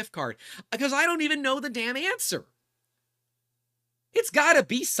 Amazon gift card because I don't even know the damn answer. It's gotta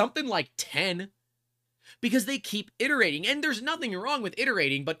be something like 10 because they keep iterating, and there's nothing wrong with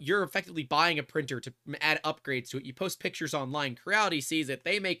iterating, but you're effectively buying a printer to add upgrades to it. You post pictures online, Creality sees it,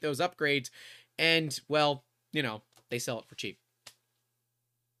 they make those upgrades, and, well, you know, they sell it for cheap.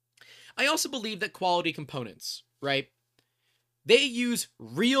 I also believe that quality components, right? They use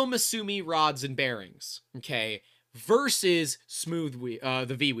real Masumi rods and bearings, okay, versus smooth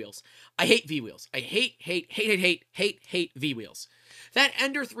the V-wheels. I hate V-wheels. I hate V-wheels. That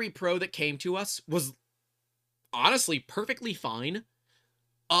Ender 3 Pro that came to us was honestly perfectly fine.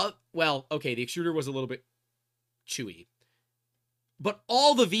 Well, okay, the extruder was a little bit chewy, but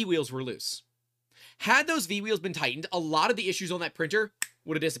all the V-wheels were loose. Had those V-wheels been tightened, a lot of the issues on that printer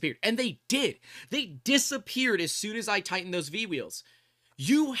would have disappeared. And they did. They disappeared as soon as I tightened those V-wheels.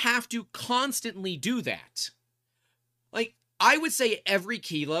 You have to constantly do that. Like, I would say every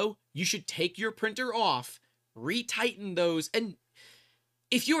kilo, you should take your printer off, retighten those, and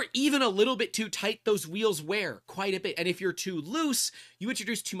if you're even a little bit too tight, those wheels wear quite a bit. And if you're too loose, you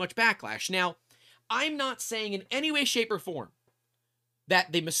introduce too much backlash. Now, I'm not saying in any way, shape, or form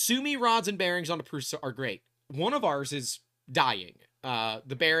that the Masumi rods and bearings on a Prusa are great. One of ours is dying.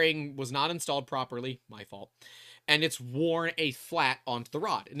 The bearing was not installed properly, my fault, and it's worn a flat onto the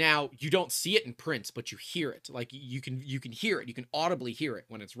rod. Now, you don't see it in prints, but you hear it. Like, you can hear it. You can audibly hear it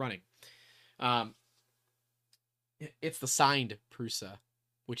when it's running. It's the signed Prusa,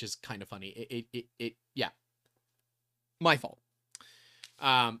 which is kind of funny. Yeah. My fault.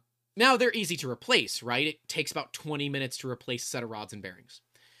 Now, they're easy to replace, right? It takes about 20 minutes to replace a set of rods and bearings.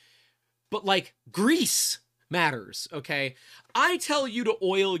 But, like, grease matters, okay? I tell you to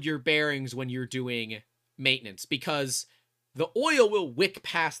oil your bearings when you're doing maintenance because the oil will wick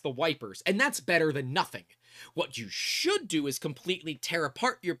past the wipers, and that's better than nothing. What you should do is completely tear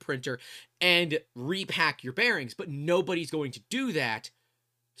apart your printer and repack your bearings, but nobody's going to do that.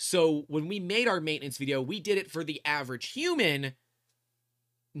 So when we made our maintenance video, we did it for the average human,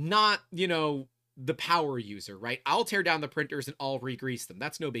 not, you know, the power user, right? I'll tear down the printers and I'll re-grease them.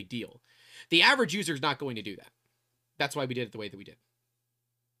 That's no big deal. The average user is not going to do that. That's why we did it the way that we did.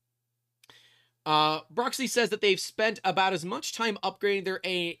 Broxley says that they've spent about as much time upgrading their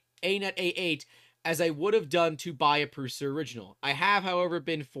ANET A8 as I would have done to buy a Prusa original. I have, however,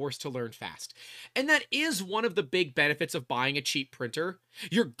 been forced to learn fast. And that is one of the big benefits of buying a cheap printer.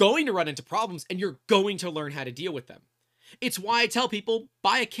 You're going to run into problems and you're going to learn how to deal with them. It's why I tell people,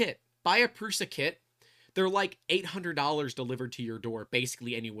 buy a kit. Buy a Prusa kit. They're like $800 delivered to your door,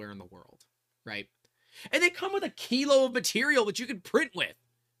 basically anywhere in the world, right? And they come with a kilo of material that you can print with.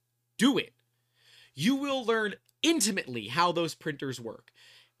 Do it. You will learn intimately how those printers work.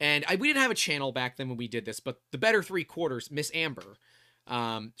 And we didn't have a channel back then when we did this, but the Better Three Quarters, Miss Amber,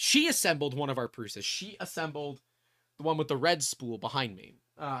 she assembled one of our Prusas. She assembled the one with the red spool behind me.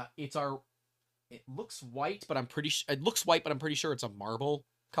 It looks white, but I'm pretty sure it's a marble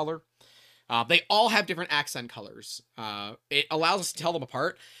color. They all have different accent colors. It allows us to tell them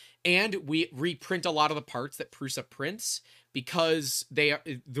apart, and we reprint a lot of the parts that Prusa prints because the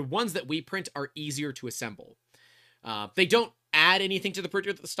ones that we print are easier to assemble. They don't add anything to the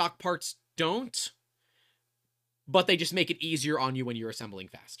printer that the stock parts don't, but they just make it easier on you when you're assembling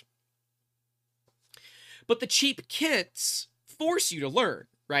fast. But the cheap kits force you to learn,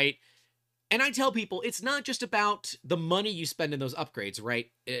 right? And I tell people, it's not just about the money you spend in those upgrades,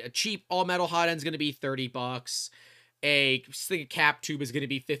 right? A cheap all-metal hot end is going to be $30. A cap tube is going to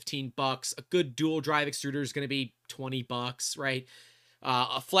be $15. A good dual drive extruder is going to be $20, right?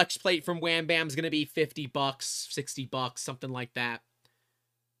 A flex plate from Wham Bam is going to be $50, $60, something like that.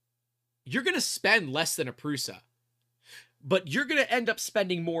 You're going to spend less than a Prusa, but you're going to end up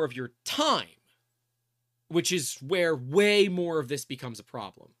spending more of your time, which is where way more of this becomes a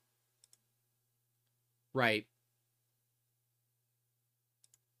problem. Right?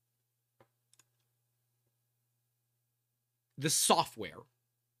 the software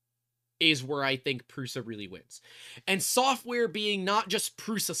is where I think Prusa really wins. And software being not just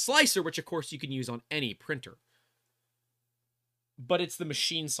Prusa Slicer, which of course you can use on any printer, but it's the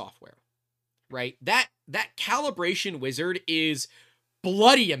machine software, right? That calibration wizard is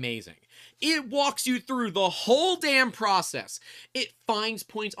bloody amazing. It walks you through the whole damn process. It finds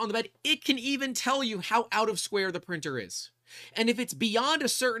points on the bed. It can even tell you how out of square the printer is. And if it's beyond a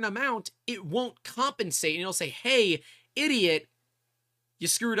certain amount, it won't compensate. And it'll say, hey, idiot, you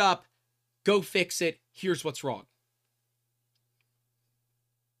screwed up. Go fix it. Here's what's wrong.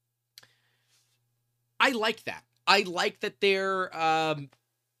 I like that. I like that they're,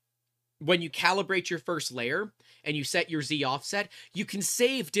 when you calibrate your first layer and you set your Z offset, you can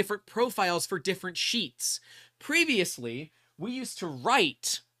save different profiles for different sheets. Previously, we used to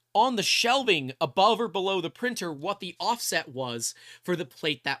write on the shelving above or below the printer what the offset was for the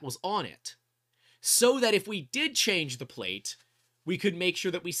plate that was on it, so that if we did change the plate, we could make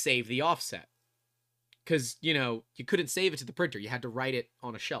sure that we save the offset. Because, you know, you couldn't save it to the printer. You had to write it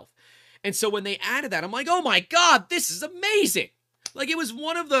on a shelf. And so when they added that, I'm like, oh my God, this is amazing. Like, it was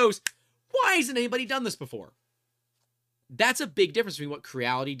one of those, why hasn't anybody done this before? That's a big difference between what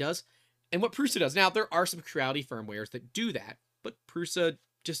Creality does and what Prusa does. Now, there are some Creality firmwares that do that, but Prusa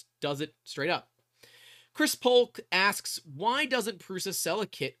just does it straight up. Chris Polk asks, why doesn't Prusa sell a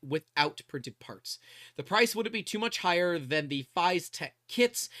kit without printed parts? The price wouldn't be too much higher than the FizeTech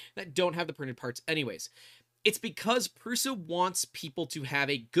kits that don't have the printed parts anyways. It's because Prusa wants people to have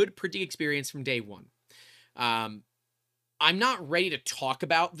a good printing experience from day one. I'm not ready to talk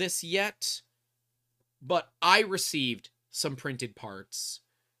about this yet, but I received some printed parts,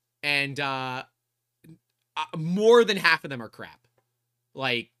 and more than half of them are crap.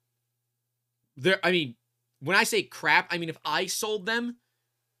 Like, I mean, when I say crap, I mean, if I sold them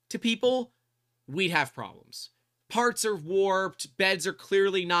to people, we'd have problems. Parts are warped, beds are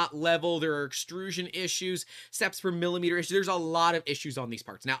clearly not level, there are extrusion issues, steps per millimeter issues. There's a lot of issues on these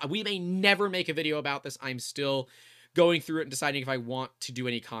parts. Now, we may never make a video about this. I'm still going through it and deciding if I want to do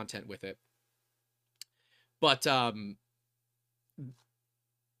any content with it. But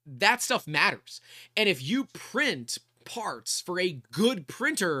that stuff matters. And if you print parts for a good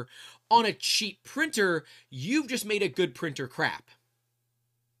printer on a cheap printer, you've just made a good printer crap,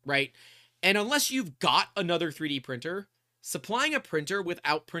 right? And unless you've got another 3D printer, supplying a printer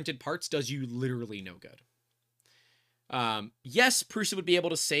without printed parts does you literally no good. Yes, Prusa would be able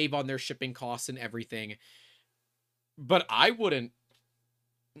to save on their shipping costs and everything, but I would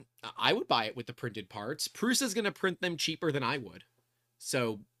buy it with the printed parts. Prusa's going to print them cheaper than I would.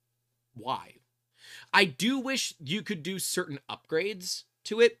 So why? I do wish you could do certain upgrades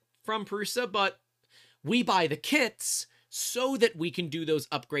to it from Prusa, but we buy the kits so that we can do those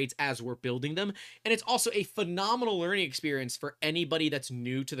upgrades as we're building them. And it's also a phenomenal learning experience for anybody that's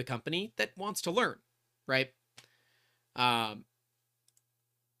new to the company that wants to learn, right?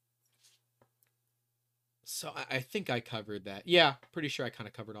 So I think I covered that. Yeah, pretty sure I kind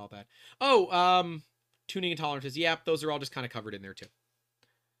of covered all that. Oh, tuning and tolerances. Yeah, those are all just kind of covered in there too.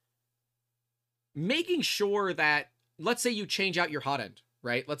 Making sure that, let's say you change out your hot end,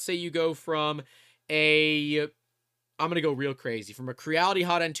 right? Let's say you go from I'm going to go real crazy, from a Creality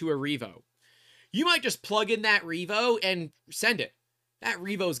hot end to a Revo. You might just plug in that Revo and send it. That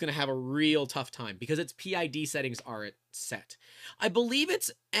Revo is going to have a real tough time because its PID settings aren't set. I believe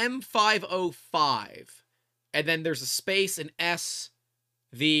it's M505. And then there's a space, an S,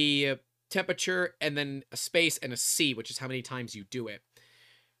 the temperature, and then a space and a C, which is how many times you do it.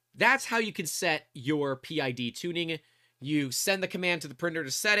 That's how you can set your PID tuning. You send the command to the printer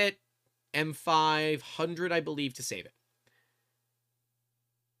to set it, M500, I believe, to save it.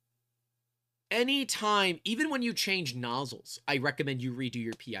 Anytime, even when you change nozzles, I recommend you redo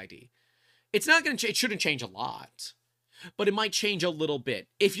your PID. It's not going to, it shouldn't change a lot, but it might change a little bit.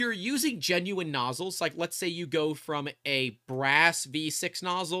 If you're using genuine nozzles, like let's say you go from a brass V6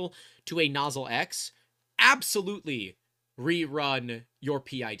 nozzle to a Nozzle X, absolutely rerun your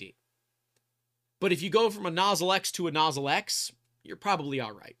PID. But if you go from a Nozzle X to a Nozzle X, you're probably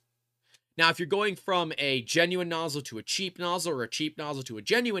all right. Now, if you're going from a genuine nozzle to a cheap nozzle or a cheap nozzle to a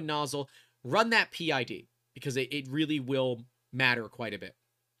genuine nozzle, run that PID because it really will matter quite a bit.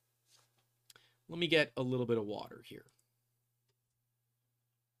 Let me get a little bit of water here.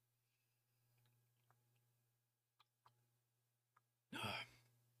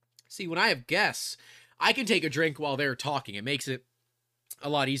 See, when I have guests, I can take a drink while they're talking. It makes it a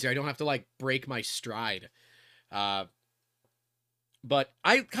lot easier. I don't have to, like, break my stride. But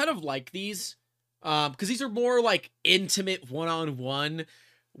I kind of like these because these are more, like, intimate one-on-one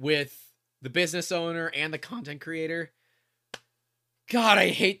with the business owner and the content creator. God, I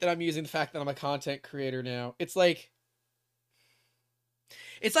hate that I'm using the fact that I'm a content creator now. It's like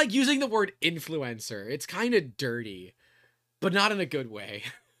using the word influencer. It's kind of dirty, but not in a good way.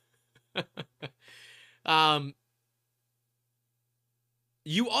 um,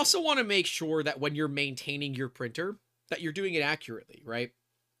 you also want to make sure that when you're maintaining your printer, that you're doing it accurately, right?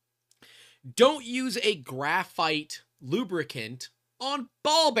 Don't use a graphite lubricant on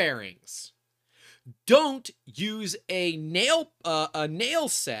ball bearings. Don't use a nail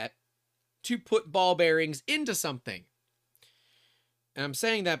set to put ball bearings into something. And I'm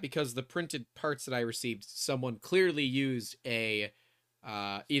saying that because the printed parts that I received, someone clearly used a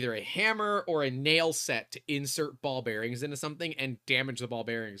either a hammer or a nail set to insert ball bearings into something and damage the ball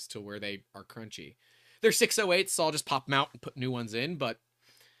bearings to where they are crunchy. They're 608s, so I'll just pop them out and put new ones in, but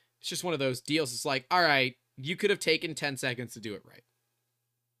it's just one of those deals. It's like, all right, you could have taken 10 seconds to do it right.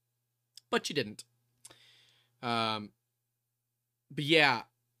 But you didn't. But yeah,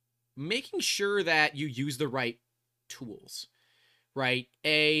 making sure that you use the right tools, right?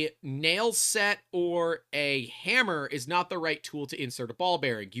 A nail set or a hammer is not the right tool to insert a ball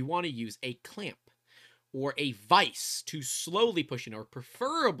bearing. You want to use a clamp or a vise to slowly push in, or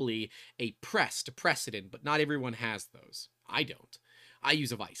preferably a press to press it in, but not everyone has those. I don't. I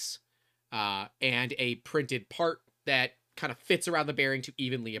use a vise and a printed part that kind of fits around the bearing to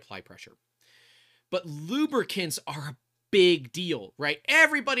evenly apply pressure. But lubricants are a big deal, right?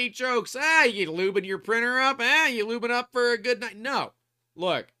 Everybody jokes, you lubing your printer up? You lubing up for a good night? No.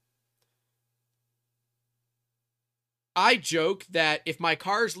 Look, I joke that if my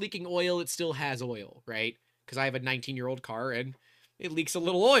car's leaking oil, it still has oil, right? Because I have a 19-year-old car and it leaks a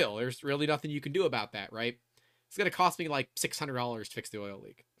little oil. There's really nothing you can do about that, right? It's going to cost me like $600 to fix the oil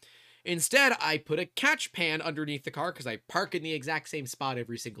leak. Instead, I put a catch pan underneath the car because I park in the exact same spot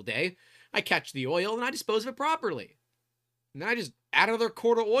every single day. I catch the oil and I dispose of it properly. And then I just add another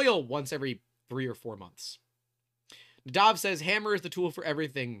quart of oil once every 3 or 4 months. Nadav says, hammer is the tool for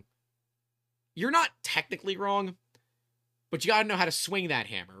everything. You're not technically wrong, but you gotta know how to swing that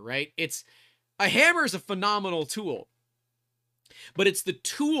hammer, right? A hammer is a phenomenal tool, but it's the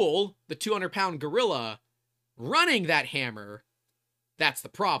tool, the 200-pound gorilla, running that hammer, that's the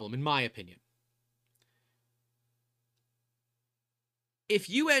problem, in my opinion. If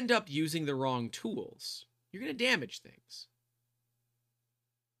you end up using the wrong tools, you're gonna damage things.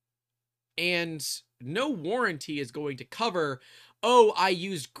 And no warranty is going to cover, oh, I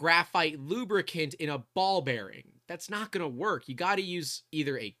used graphite lubricant in a ball bearing. That's not going to work. You got to use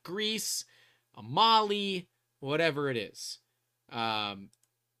either a grease, a moly, whatever it is. That's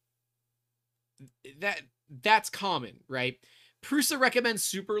common, right? Prusa recommends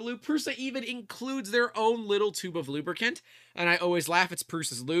Super Lube. Prusa even includes their own little tube of lubricant, and I always laugh it's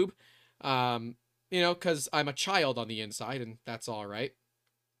Prusa's lube, because I'm a child on the inside, and that's all right.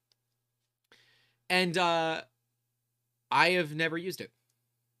 And I have never used it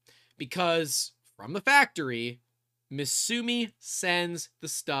because from the factory, Misumi sends the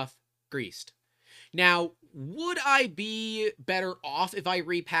stuff greased. Now, would I be better off if I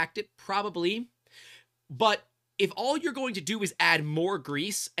repacked it? Probably. But if all you're going to do is add more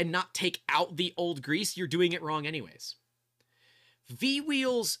grease and not take out the old grease, you're doing it wrong anyways.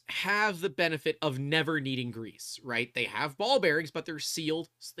 V-wheels have the benefit of never needing grease, right? They have ball bearings, but they're sealed,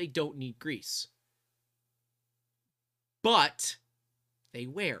 so they don't need grease. But they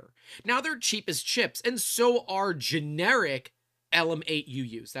wear. Now they're cheap as chips, and so are generic LM8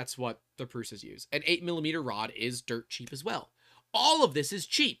 UUs. That's what the Prusas use. An 8mm rod is dirt cheap as well. All of this is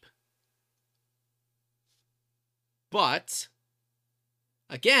cheap. But,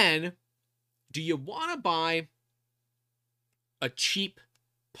 again, do you want to buy a cheap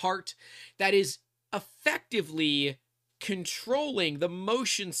part that is effectively controlling the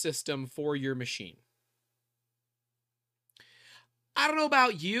motion system for your machine? I don't know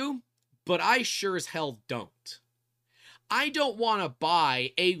about you, but I sure as hell don't. I don't want to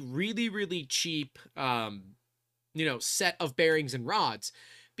buy a really, really cheap, set of bearings and rods,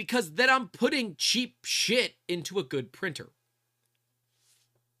 because then I'm putting cheap shit into a good printer.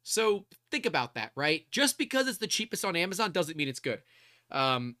 So think about that, right? Just because it's the cheapest on Amazon doesn't mean it's good.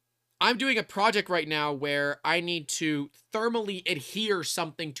 I'm doing a project right now where I need to thermally adhere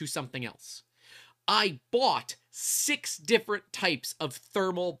something to something else. I bought 6 different types of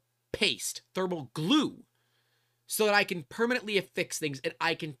thermal paste, thermal glue, so that I can permanently affix things and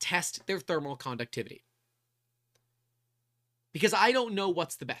I can test their thermal conductivity. Because I don't know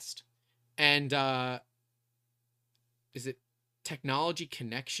what's the best. And, is it Technology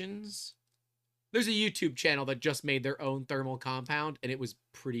Connections? There's a YouTube channel that just made their own thermal compound, and it was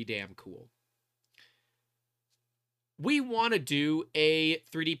pretty damn cool. we want to do a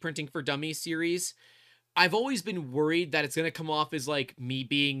 3D printing for dummies series. I've always been worried that it's going to come off as like me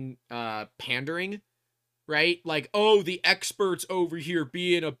being pandering, right? Like, oh, the experts over here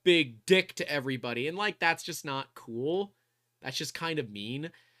being a big dick to everybody. And like, that's just not cool. That's just kind of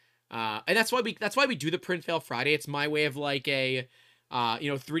mean. And that's why we do the Print Fail Friday. It's my way of like a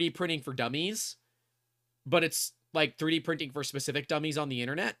 3D printing for dummies, but it's like 3D printing for specific dummies on the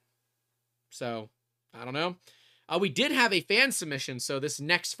internet. So I don't know. We did have a fan submission, so this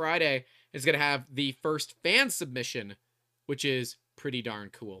next Friday is going to have the first fan submission, which is pretty darn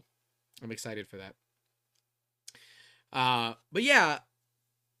cool. I'm excited for that. But yeah,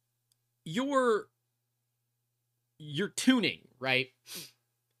 your tuning, right?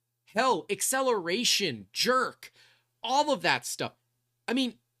 Hell, acceleration, jerk, all of that stuff. I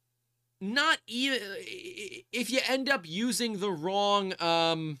mean, not even if you end up using the wrong,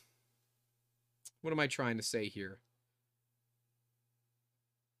 what am I trying to say here?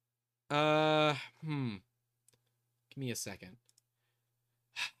 Give me a second.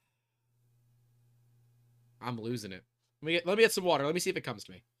 I'm losing it. Let me get some water. Let me see if it comes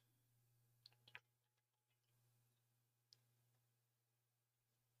to me.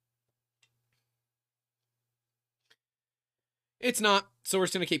 It's not, so we're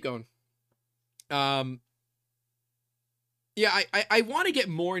just gonna keep going. Yeah, I want to get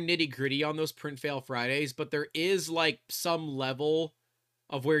more nitty gritty on those Print Fail Fridays, but there is like some level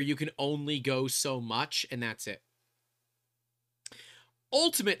of where you can only go so much, and that's it.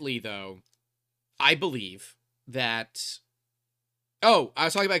 Ultimately, though, I believe that... Oh, I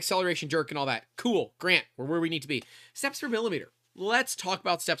was talking about acceleration, jerk, and all that. Cool, Grant, we're where we need to be. Steps per millimeter. Let's talk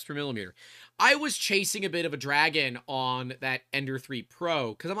about steps per millimeter. I was chasing a bit of a dragon on that Ender 3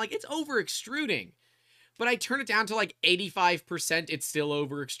 Pro, because I'm like, it's over extruding. But I turn it down to like 85%, it's still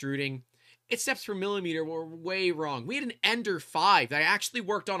over extruding. Its steps per millimeter were way wrong. We had an Ender 5 that I actually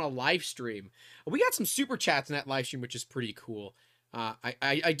worked on a live stream. We got some super chats in that live stream, which is pretty cool.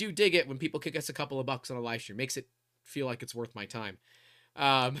 I do dig it when people kick us a couple of bucks on a live stream. Makes it feel like it's worth my time.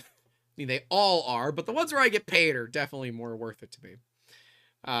 I mean, they all are, but the ones where I get paid are definitely more worth it to me.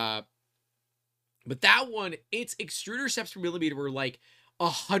 But that one, its extruder steps per millimeter were like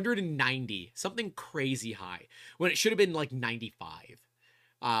 190, something crazy high, when it should have been like 95.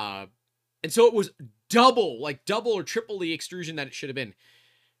 And so it was double or triple the extrusion that it should have been.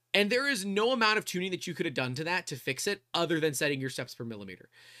 And there is no amount of tuning that you could have done to that to fix it other than setting your steps per millimeter.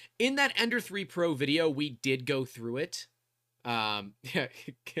 In that Ender 3 Pro video, we did go through it.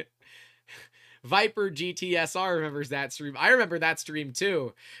 Viper GTSR remembers that stream. I remember that stream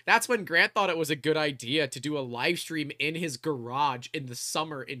too. That's when Grant thought it was a good idea to do a live stream in his garage in the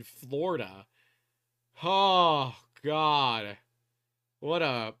summer in Florida. Oh, God. What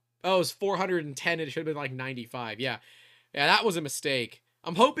a... Oh, it was 410. It should have been like 95. Yeah. Yeah, that was a mistake.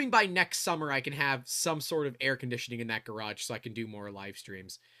 I'm hoping by next summer I can have some sort of air conditioning in that garage so I can do more live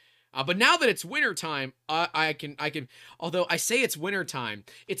streams. But now that it's wintertime, I can, although I say it's wintertime,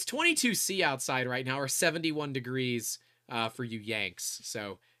 it's 22°C outside right now, or 71 degrees for you Yanks.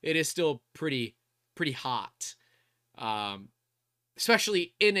 So it is still pretty hot.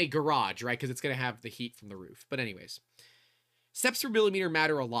 Especially in a garage, right? Because it's going to have the heat from the roof. But anyways, steps per millimeter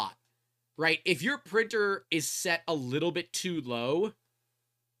matter a lot, right? If your printer is set a little bit too low,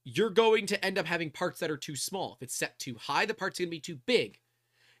 you're going to end up having parts that are too small. If it's set too high, the part's going to be too big.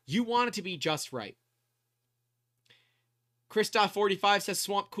 You want it to be just right. Chris.45 says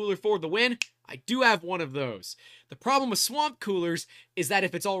Swamp Cooler for the win. I do have one of those. The problem with swamp coolers is that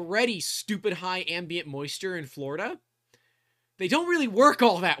if it's already stupid high ambient moisture in Florida, they don't really work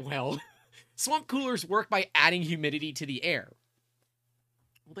all that well. Swamp coolers work by adding humidity to the air.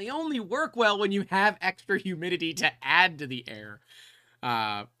 Well, they only work well when you have extra humidity to add to the air.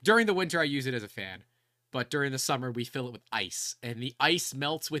 During the winter, I use it as a fan. But during the summer, we fill it with ice. And the ice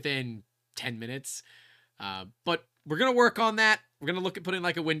melts within 10 minutes. But we're going to work on that. We're going to look at putting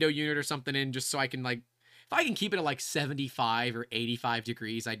like a window unit or something in just so I can like... If I can keep it at like 75 or 85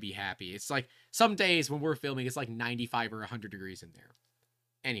 degrees, I'd be happy. It's like some days when we're filming, it's like 95 or 100 degrees in there.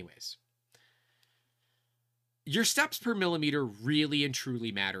 Anyways. Your steps per millimeter really and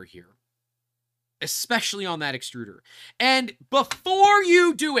truly matter here. Especially on that extruder. And before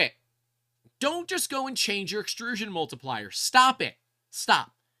you do it, don't just go and change your extrusion multiplier. Stop it.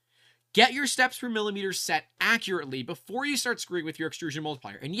 Stop. Get your steps per millimeter set accurately before you start screwing with your extrusion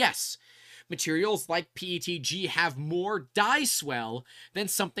multiplier. And yes, materials like PETG have more die swell than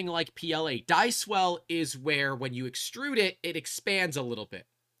something like PLA. Die swell is where when you extrude it, it expands a little bit,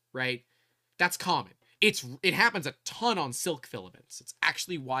 right? That's common. It happens a ton on silk filaments. It's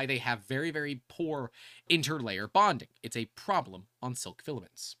actually why they have very, very poor interlayer bonding. It's a problem on silk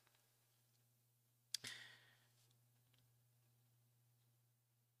filaments.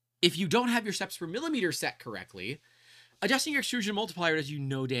 If you don't have your steps per millimeter set correctly, adjusting your extrusion multiplier does you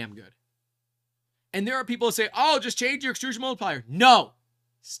no damn good. And there are people that say, oh, just change your extrusion multiplier. No!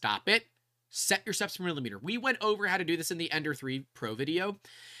 Stop it. Set your steps per millimeter. We went over how to do this in the Ender 3 Pro video.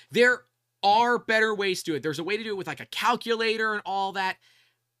 There are better ways to do it. There's a way to do it with like a calculator and all that.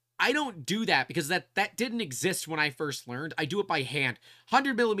 I don't do that because that didn't exist when I first learned. I do it by hand.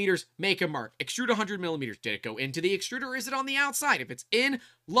 100 millimeters, make a mark. Extrude 100 millimeters. Did it go into the extruder or is it on the outside? If it's in,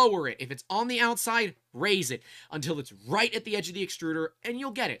 lower it. If it's on the outside, raise it until it's right at the edge of the extruder and you'll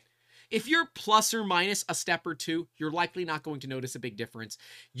get it. If you're plus or minus a step or two, you're likely not going to notice a big difference.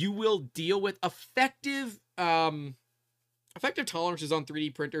 You will deal with effective tolerances on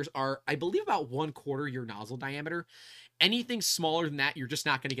 3D printers are, I believe, about 1/4 your nozzle diameter. Anything smaller than that, you're just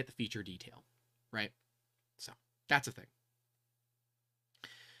not going to get the feature detail, right? So that's a thing.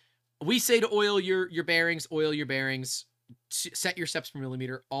 We say to oil your bearings, set your steps per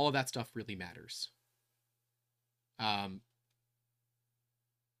millimeter. All of that stuff really matters.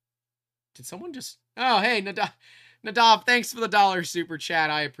 Did someone just... Oh, hey, Nadav, thanks for the $1 super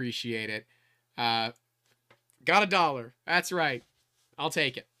chat. I appreciate it. Got $1. That's right. I'll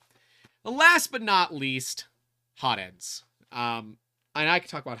take it. Last but not least, hot ends. And I could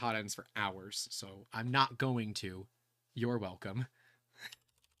talk about hot ends for hours, so I'm not going to. You're welcome.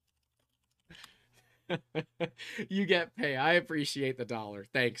 You get pay. I appreciate the $1.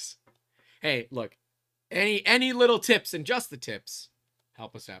 Thanks. Hey, look, any little tips and just the tips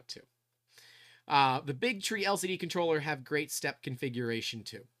help us out too. The Big Tree LCD controller have great step configuration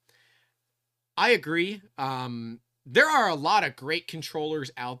too. I agree. There are a lot of great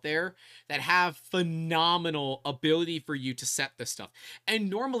controllers out there that have phenomenal ability for you to set this stuff. And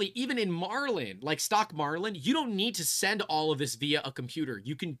normally, even in Marlin, like stock Marlin, you don't need to send all of this via a computer.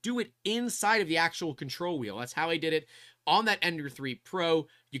 You can do it inside of the actual control wheel. That's how I did it on that Ender 3 Pro.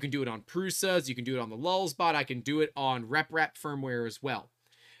 You can do it on Prusas. You can do it on the Lulzbot. I can do it on RepRap firmware as well.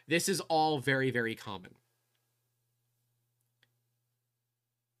 This is all very, very common.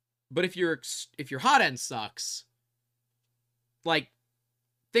 But if your hot end sucks, like,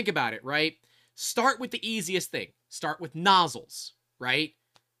 think about it, right? Start with the easiest thing. Start with nozzles, right?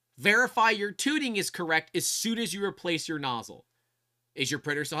 Verify your tuning is correct as soon as you replace your nozzle. Is your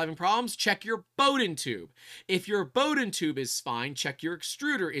printer still having problems? Check your Bowden tube. If your Bowden tube is fine, check your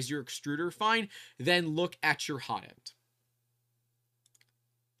extruder. Is your extruder fine? Then look at your hot end.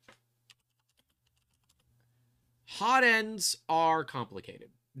 Hot ends are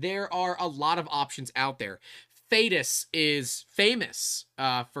complicated. There are a lot of options out there. Thetis is famous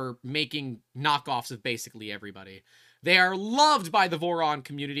for making knockoffs of basically everybody. They are loved by the Voron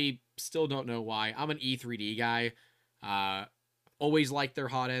community. Still don't know why. I'm an E3D guy. Always like their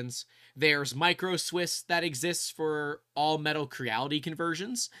hot ends. There's Micro Swiss that exists for all metal Creality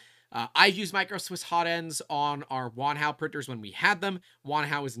conversions. I've used Micro Swiss hot ends on our Wanhao printers when we had them.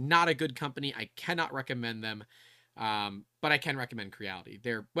 Wanhao is not a good company. I cannot recommend them. But I can recommend Creality.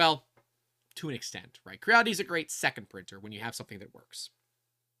 They're, well, to an extent, right? Creality is a great second printer when you have something that works.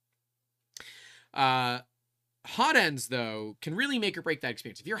 Hot ends, though, can really make or break that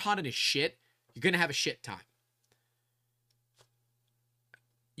experience. If your hot end is shit, you're going to have a shit time.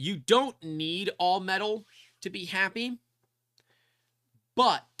 You don't need all metal to be happy,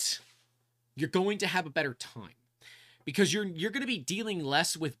 but you're going to have a better time because you're going to be dealing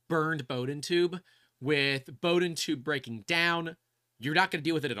less with burned Bowden tube. With Bowden tube breaking down, you're not going to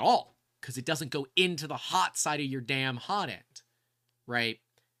deal with it at all because it doesn't go into the hot side of your damn hot end, right?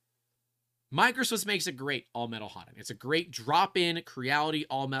 Micro Swiss makes a great all-metal hot end. It's a great drop-in Creality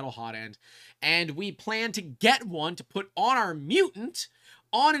all-metal hot end, and we plan to get one to put on our Mutant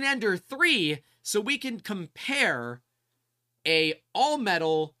on an Ender 3 so we can compare a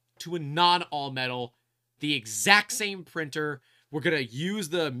all-metal to a non-all-metal, the exact same printer. We're going to use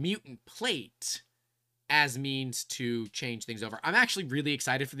the Mutant plate as means to change things over. I'm actually really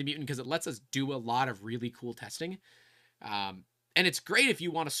excited for the Mutant because it lets us do a lot of really cool testing. And it's great if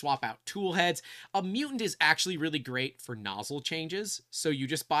you want to swap out tool heads. A Mutant is actually really great for nozzle changes. So you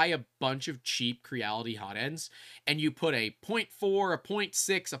just buy a bunch of cheap Creality hot ends and you put a 0.4, a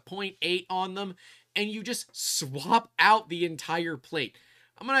 0.6, a 0.8 on them, and you just swap out the entire plate.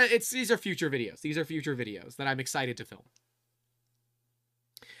 These are future videos. These are future videos that I'm excited to film.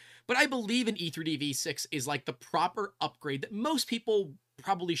 But I believe an E3D V6 is like the proper upgrade that most people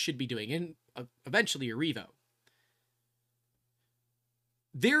probably should be doing, and eventually a Revo.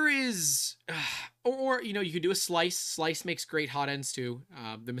 there is, or you know, you could do a slice. Slice makes great hot ends too.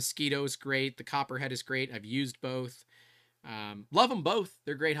 The Mosquito is great. The Copperhead is great. I've used both. Love them both.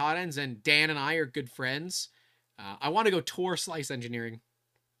 They're great hot ends, and Dan and I are good friends. I want to go tour Slice Engineering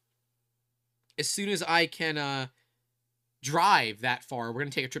as soon as I can drive that far. We're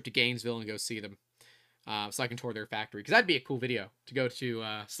gonna take a trip to Gainesville and go see them, so I can tour their factory, because that'd be a cool video to go to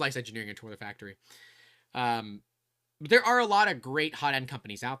Slice Engineering and tour their factory. But there are a lot of great hot end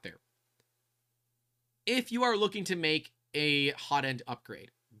companies out there. If you are looking to make a hot end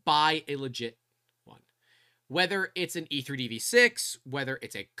upgrade, buy a legit one. Whether it's an E3DV6, whether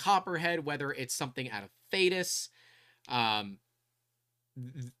it's a Copperhead, whether it's something out of Thetis,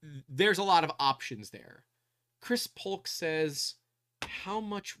 there's a lot of options there. Chris Polk says, how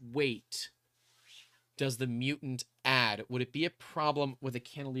much weight does the Mutant add? Would it be a problem with a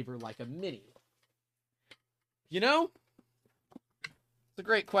cantilever like a Mini? You know, it's a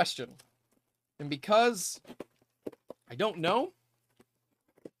great question. And because I don't know,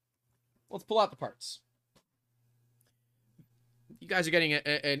 let's pull out the parts. You guys are getting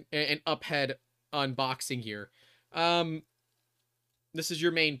an uphead unboxing here. This is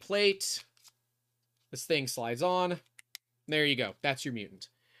your main plate. This thing slides on. There you go. That's your Mutant.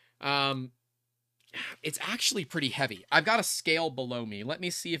 It's actually pretty heavy. I've got a scale below me. Let me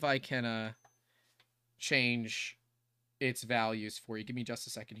see if I can change its values for you. Give me just a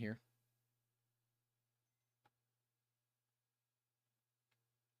second here.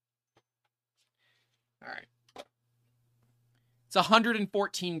 All right. It's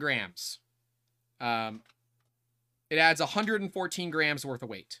 114 grams. It adds 114 grams worth of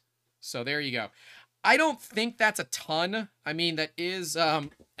weight. So there you go. I don't think that's a ton. I mean, that is, damn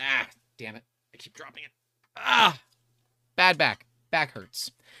it. I keep dropping it. Bad back. Back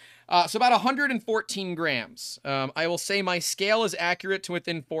hurts. So about 114 grams. I will say my scale is accurate to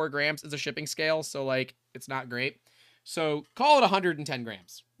within 4 grams. It's a shipping scale, so, like, it's not great. So call it 110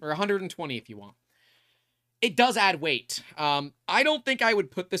 grams. Or 120 if you want. It does add weight. I don't think I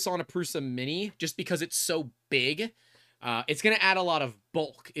would put this on a Prusa Mini just because it's so big. It's going to add a lot of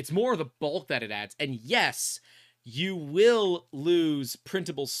bulk. It's more of the bulk that it adds. And yes, you will lose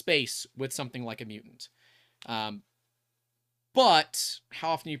printable space with something like a Mutant. But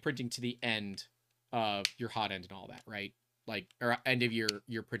how often are you printing to the end of your hot end and all that, right? Like, or end of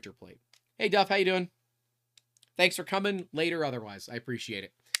your printer plate. Hey, Duff, how you doing? Thanks for coming late or otherwise. I appreciate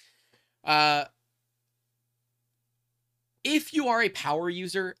it. If you are a power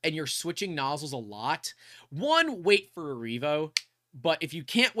user and you're switching nozzles a lot, one, wait for a Revo. But if you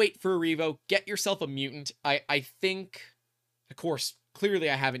can't wait for a Revo, get yourself a Mutant. I think, of course, clearly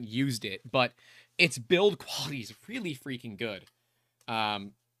I haven't used it, but its build quality is really freaking good.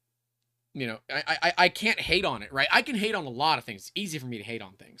 You know, I can't hate on it, right? I can hate on a lot of things. It's easy for me to hate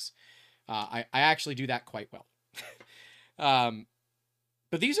on things. I actually do that quite well.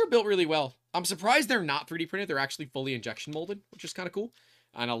 But these are built really well. I'm surprised they're not 3D printed. They're actually fully injection molded, which is kind of cool.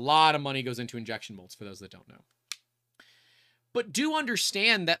 And a lot of money goes into injection molds for those that don't know. But do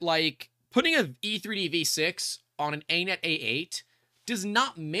understand that, like, putting a E3D V6 on an ANET A8 does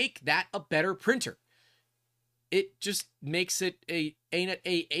not make that a better printer. It just makes it a ANET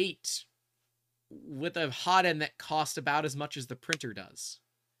A8 with a hot end that costs about as much as the printer does.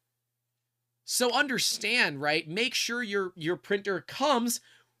 So understand, right? Make sure your printer comes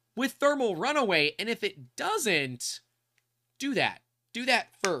with thermal runaway, and if it doesn't, do that. Do that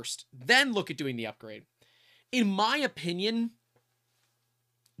first, then look at doing the upgrade. In my opinion,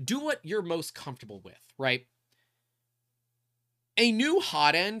 do what you're most comfortable with, right? A new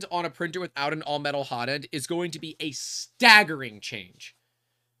hot end on a printer without an all-metal hot end is going to be a staggering change.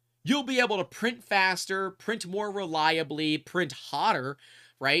 You'll be able to print faster, print more reliably, print hotter,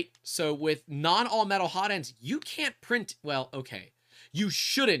 right? So with non-all-metal hot ends, you can't print, well, okay. You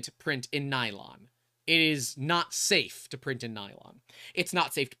shouldn't print in nylon. It is not safe to print in nylon. It's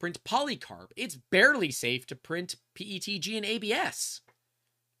not safe to print polycarb. It's barely safe to print PETG and ABS.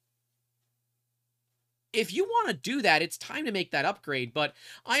 If you want to do that, it's time to make that upgrade. But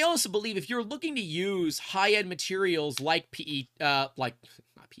I also believe if you're looking to use high-end materials like not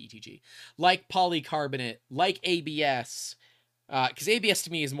PETG, like polycarbonate, like ABS, because ABS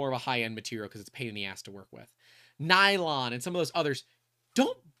to me is more of a high-end material because it's a pain in the ass to work with, nylon and some of those others,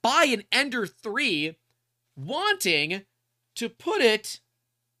 don't buy an Ender 3 wanting to put it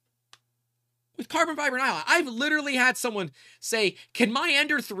with carbon fiber nylon. I've literally had someone say, can my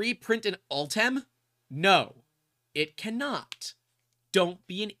Ender 3 print an Ultem? No, it cannot. Don't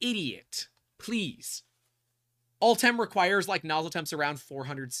be an idiot, please. Ultem requires like nozzle temps around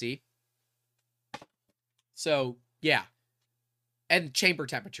 400C. So, yeah. and chamber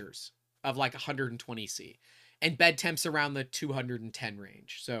temperatures of like 120 C, and bed temps around the 210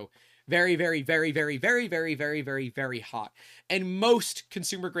 range. So very, very, very, very, very, very, very, very, very hot. And most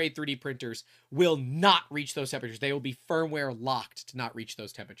consumer grade 3D printers will not reach those temperatures. They will be firmware locked to not reach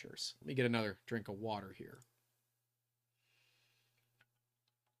those temperatures. Let me get another drink of water here.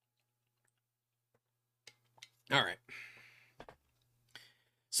 All right.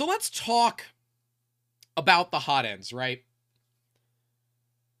 So let's talk about the hot ends, right?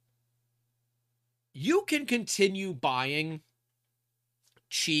 You can continue buying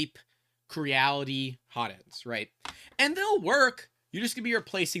cheap Creality hot ends, right? And they'll work. You're just going to be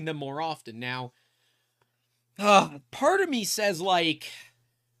replacing them more often. Now, part of me says, like,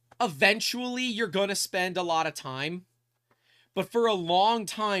 eventually you're going to spend a lot of time. But for a long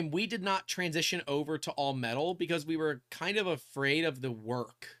time, we did not transition over to all metal because we were kind of afraid of the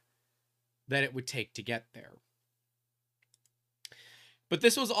work that it would take to get there. But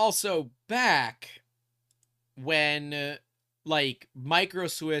this was also back when, like, Micro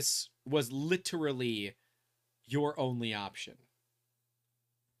Swiss was literally your only option.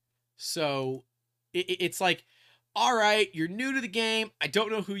 So it's like, all right, you're new to the game. I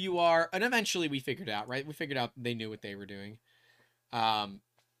don't know who you are. And eventually we figured out, right? We figured out they knew what they were doing. You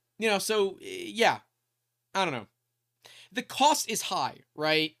know, so yeah, I don't know. The cost is high,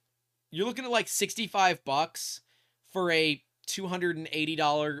 right? You're looking at like $65 for a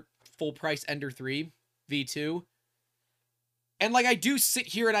 $280 full price Ender 3 V2. And like, I do sit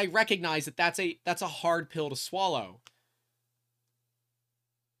here and I recognize that that's a hard pill to swallow.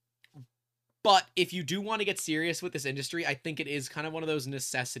 But if you do want to get serious with this industry, I think it is kind of one of those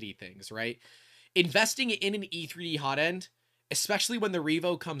necessity things, right? Investing in an E3D hot end, especially when the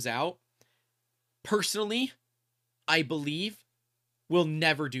Revo comes out, personally, I believe, will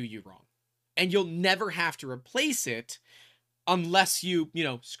never do you wrong. And you'll never have to replace it unless you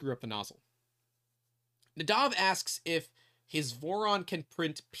screw up the nozzle. Nadav asks if his Voron can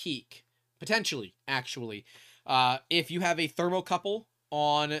print peak. Potentially, actually. If you have a thermocouple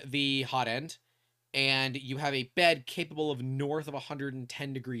on the hot end, and you have a bed capable of north of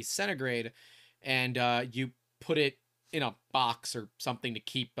 110 degrees centigrade, and you put it in a box or something to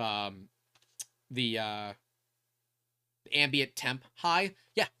keep the ambient temp high,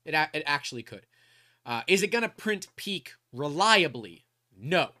 yeah, it actually could. Is it going to print peak reliably?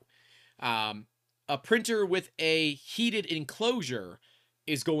 No. A printer with a heated enclosure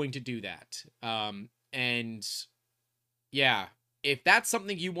is going to do that. And yeah, if that's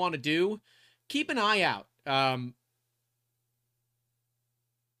something you want to do, keep an eye out.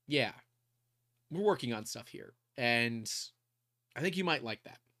 Yeah, we're working on stuff here, and I think you might like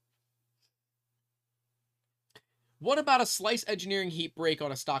that. What about a Slice Engineering heat break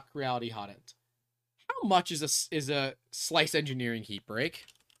on a stock Creality hot end? How much is a Slice Engineering heat break?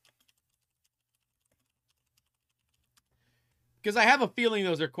 Because I have a feeling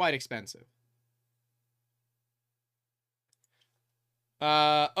those are quite expensive.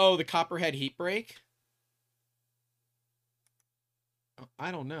 Oh, the Copperhead heat break? Oh, I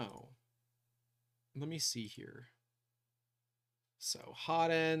don't know. Let me see here. So,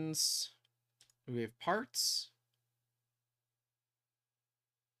 hot ends. We have parts.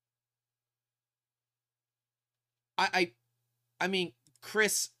 I mean,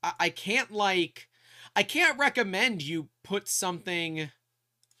 Chris, I can't recommend you put something.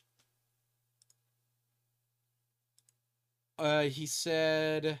 He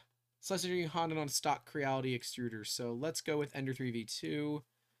said Slice Engineering Honda on stock Creality extruder. So let's go with Ender 3 V2.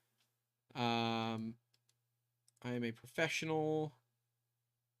 I am a professional.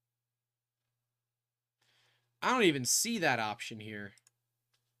 I don't even see that option here.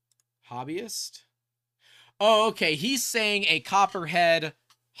 Hobbyist. Oh, okay. He's saying a Copperhead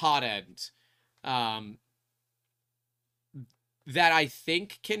hot end. That I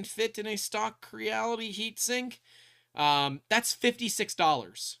think can fit in a stock Creality heatsink. That's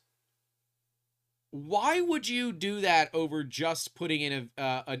 $56. Why would you do that over just putting in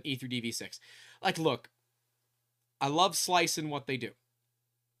an E3D V6? Like, look, I love Slice and what they do.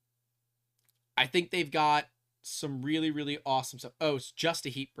 I think they've got some really, really awesome stuff. Oh, it's just a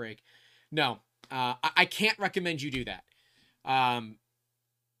heat break. No, I can't recommend you do that.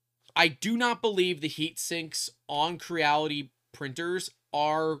 I do not believe the heat sinks on Creality printers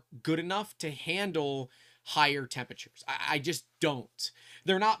are good enough to handle higher temperatures. I just don't.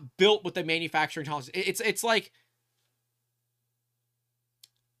 They're not built with the manufacturing tolerance. It's like,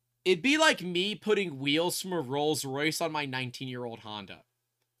 it'd be like me putting wheels from a Rolls Royce on my 19-year-old Honda.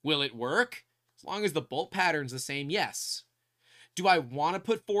 Will it work? As long as the bolt pattern's the same, yes. Do I want to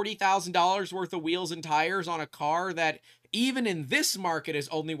put $40,000 worth of wheels and tires on a car that even in this market is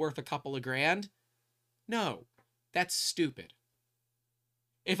only worth a couple of grand. No, that's stupid.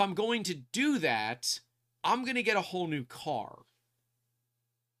 If I'm going to do that, I'm going to get a whole new car.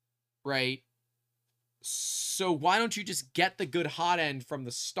 Right? So why don't you just get the good hot end from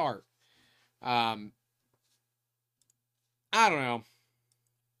the start? I don't know.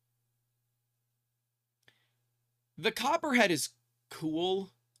 The Copperhead is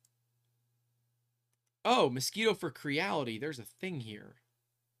cool. Oh, Mosquito for Creality. There's a thing here.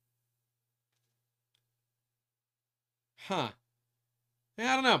 Huh.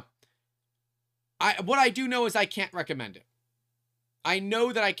 I don't know. What I do know is I can't recommend it. I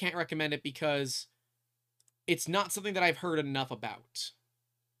know that I can't recommend it because it's not something that I've heard enough about.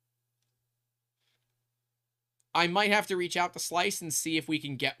 I might have to reach out to Slice and see if we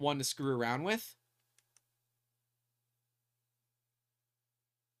can get one to screw around with.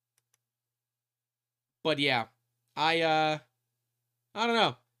 But yeah, I don't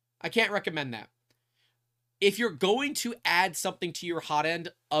know. I can't recommend that. If you're going to add something to your hot end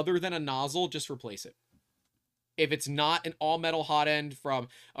other than a nozzle, just replace it. If it's not an all-metal hot end from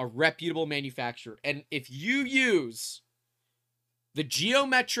a reputable manufacturer. And if you use the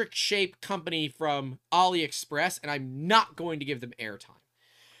geometric shape company from AliExpress, and I'm not going to give them airtime,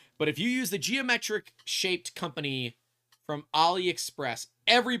 but if you use the geometric shaped company from AliExpress,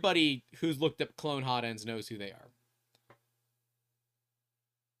 everybody who's looked up clone hot ends knows who they are.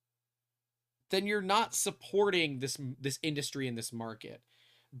 Then you're not supporting this industry in this market.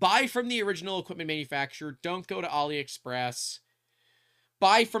 Buy from the original equipment manufacturer. Don't go to AliExpress.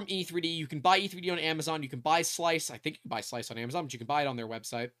 Buy from E3D. You can buy E3D on Amazon. You can buy Slice. I think you can buy Slice on Amazon, but you can buy it on their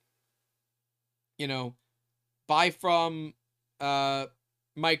website. You know, buy from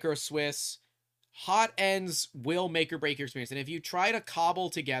Micro Swiss. Hot ends will make or break your experience. And if you try to cobble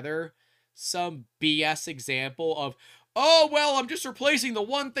together some BS example of, oh, well, I'm just replacing the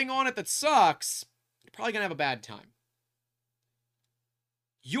one thing on it that sucks, you're probably going to have a bad time.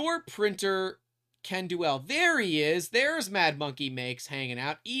 Your printer can do well. There he is. There's Mad Monkey Makes hanging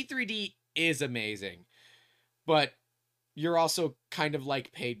out. E3D is amazing. But you're also kind of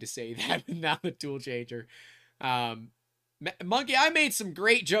like paid to say that without the tool changer. Monkey, I made some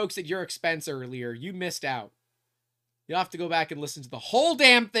great jokes at your expense earlier. You missed out. You'll have to go back and listen to the whole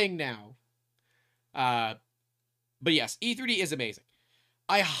damn thing now. But yes, E3D is amazing.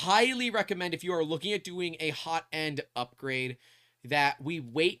 I highly recommend if you are looking at doing a hot end upgrade that we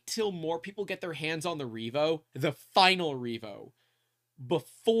wait till more people get their hands on the Revo, the final Revo,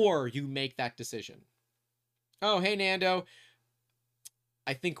 before you make that decision. Oh, hey, Nando.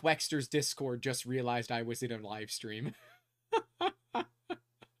 I think Wexter's Discord just realized I was in a live stream.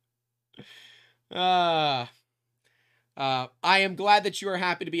 I am glad that you are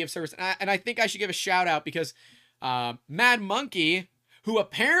happy to be of service. And I think I should give a shout out because Mad Monkey, who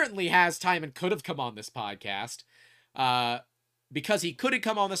apparently has time and could have come on this podcast, because he couldn't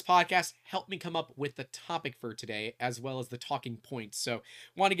come on this podcast, helped me come up with the topic for today, as well as the talking points. So,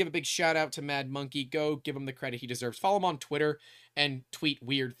 want to give a big shout out to Mad Monkey. Go give him the credit he deserves. Follow him on Twitter and tweet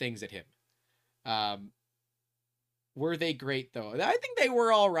weird things at him. Were they great, though? I think they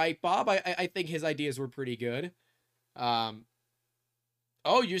were all right, Bob. I think his ideas were pretty good. Oh,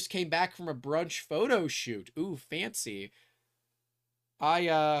 you just came back from a brunch photo shoot. Ooh, fancy.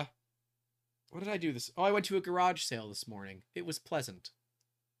 What did I do this? Oh, I went to a garage sale this morning. It was pleasant.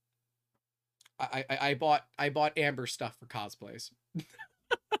 I bought Amber stuff for cosplays.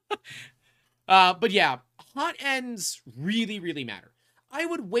 But yeah, hot ends really, really matter. I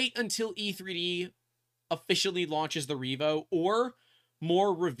would wait until E3D officially launches the Revo or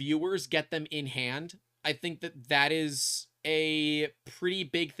more reviewers get them in hand. I think that is a pretty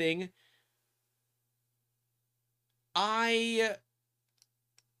big thing. I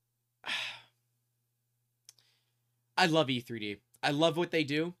love E3D. I love what they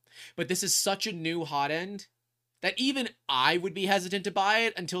do, but this is such a new hot end that even I would be hesitant to buy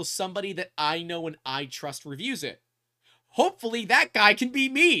it until somebody that I know and I trust reviews it. Hopefully that guy can be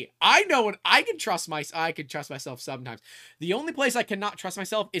me. I know and I can trust myself sometimes. The only place I cannot trust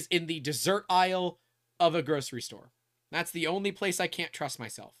myself is in the dessert aisle of a grocery store. That's the only place I can't trust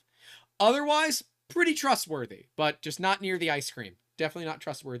myself. Otherwise, pretty trustworthy, but just not near the ice cream. Definitely not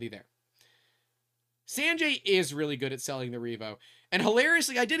trustworthy there. Sanjay is really good at selling the Revo. And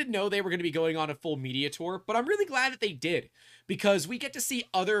hilariously, I didn't know they were going to be going on a full media tour, but I'm really glad that they did, because we get to see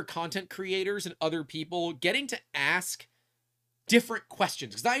other content creators and other people getting to ask different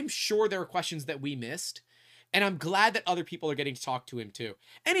questions, because I'm sure there are questions that we missed, and I'm glad that other people are getting to talk to him too.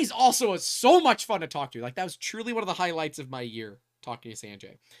 And he's also so much fun to talk to. Like, that was truly one of the highlights of my year, talking to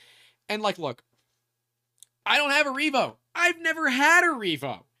Sanjay. And like, look, I don't have a Revo. I've never had a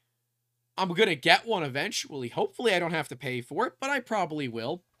Revo. I'm going to get one eventually. Hopefully I don't have to pay for it, but I probably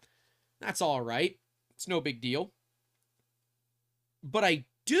will. That's all right. It's no big deal. But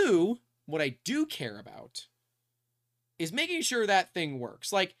what I do care about is making sure that thing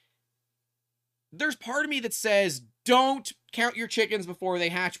works. Like, there's part of me that says, don't count your chickens before they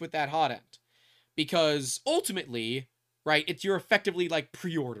hatch with that hot end. Because ultimately, right, you're effectively like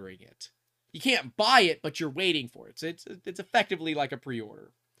pre-ordering it. You can't buy it, but you're waiting for it. So it's effectively like a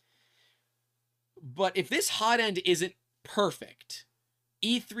pre-order. But if this hot end isn't perfect,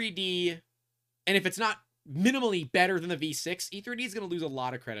 E3D, and if it's not minimally better than the V6, E3D is going to lose a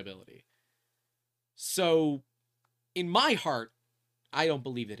lot of credibility. So, in my heart, I don't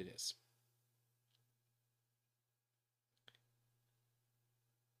believe that it is.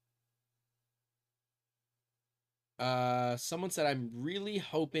 Someone said, I'm really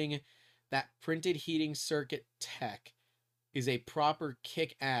hoping that printed heating circuit tech is a proper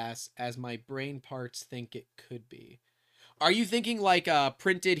kick-ass as my brain parts think it could be. Are you thinking like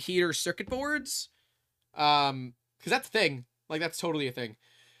printed heater circuit boards? Because that's a thing. Like, that's totally a thing.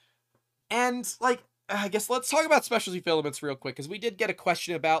 And, like, I guess let's talk about specialty filaments real quick, because we did get a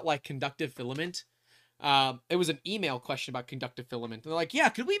question about, like, conductive filament. It was an email question about conductive filament. And they're like, yeah,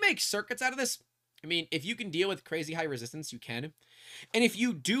 could we make circuits out of this? I mean, if you can deal with crazy high resistance, you can. And if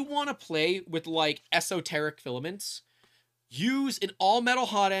you do want to play with, like, esoteric filaments, use an all-metal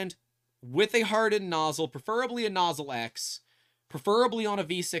hot end with a hardened nozzle, preferably a Nozzle X, preferably on a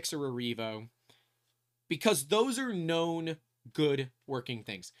V6 or a Revo, because those are known good working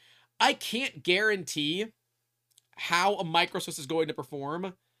things. I can't guarantee how a microsource is going to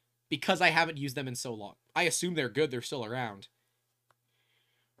perform because I haven't used them in so long. I assume they're good, they're still around.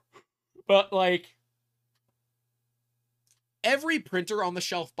 But, like, every printer on the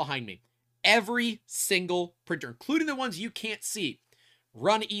shelf behind me, every single printer, including the ones you can't see,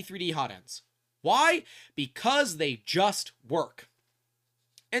 run E3D hot ends. Why? Because they just work.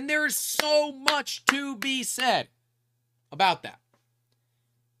 And there's so much to be said about that.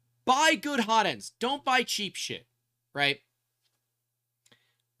 Buy good hot ends. Don't buy cheap shit, right?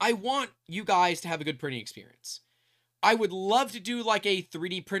 I want you guys to have a good printing experience. I would love to do like a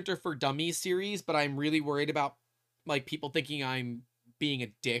 3D printer for dummies series, but I'm really worried about like people thinking I'm being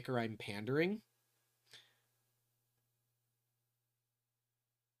a dick or I'm pandering.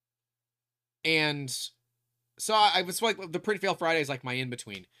 And so I was like, the Print Fail Friday is like my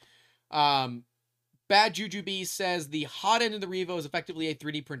in-between. Bad Juju B says the hot end of the Revo is effectively a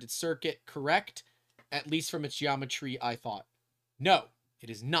 3D printed circuit, correct? At least from its geometry, I thought. No,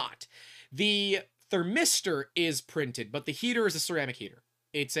 it is not. The thermistor is printed, but the heater is a ceramic heater.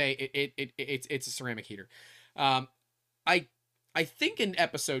 It's a ceramic heater. I think in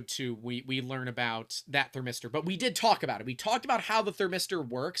episode 2 we learn about that thermistor, but we did talk about it. We talked about how the thermistor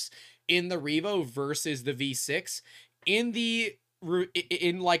works in the Revo versus the V6 in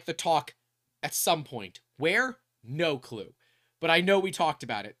like the talk at some point. Where? No clue. But I know we talked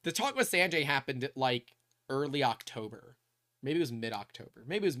about it. The talk with Sanjay happened at like early October. Maybe it was mid-October.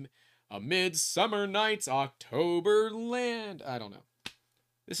 Maybe it was a Midsummer Night's Octoberland. I don't know.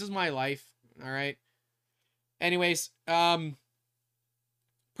 This is my life. All right. Anyways, printed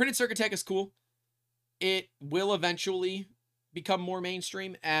circuit tech is cool. It will eventually become more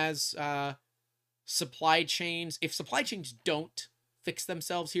mainstream as supply chains. If supply chains don't fix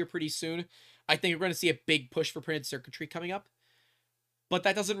themselves here pretty soon, I think we're going to see a big push for printed circuitry coming up. But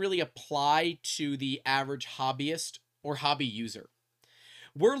that doesn't really apply to the average hobbyist or hobby user.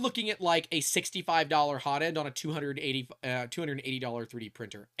 We're looking at like a $65 hot end on a $280 3D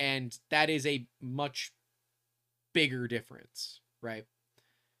printer. And that is a much bigger difference, right?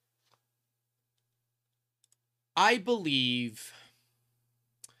 I believe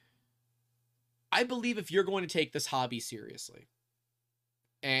if you're going to take this hobby seriously,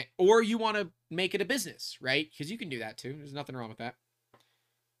 or you want to make it a business, right? Because you can do that too. There's nothing wrong with that.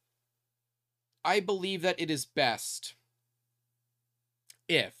 I believe that it is best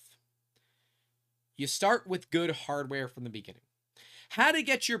if you start with good hardware from the beginning. How to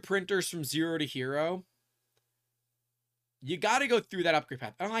get your printers from zero to hero? You got to go through that upgrade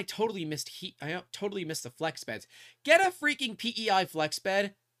path. Oh, I totally missed the flex beds. Get a freaking PEI flex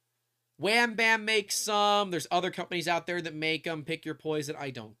bed. Wham Bam makes some. There's other companies out there that make them. Pick your poison.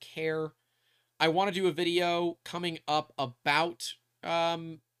 I don't care. I want to do a video coming up about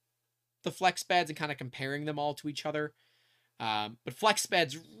the flex beds and kind of comparing them all to each other. But flex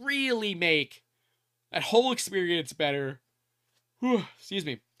beds really make that whole experience better. Whew, excuse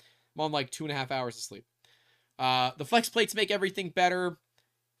me. I'm on like 2.5 hours of sleep. The flex plates make everything better.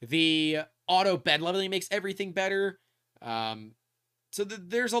 The auto bed leveling makes everything better. So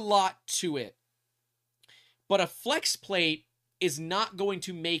there's a lot to it. But a flex plate is not going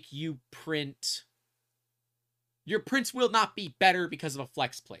to make you print. Your prints will not be better because of a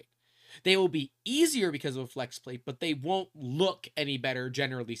flex plate. They will be easier because of a flex plate, but they won't look any better,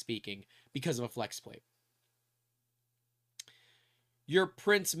 generally speaking, because of a flex plate. Your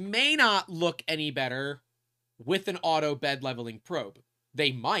prints may not look any better with an auto bed leveling probe.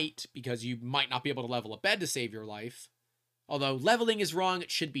 They might, because you might not be able to level a bed to save your life. Although leveling is wrong,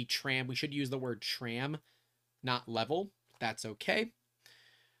 it should be tram. We should use the word tram, not level. That's okay.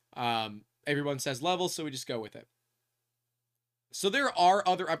 Everyone says level, so we just go with it. So there are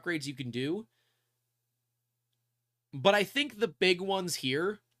other upgrades you can do. But I think the big ones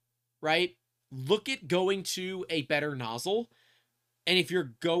here, right? Look at going to a better nozzle. And if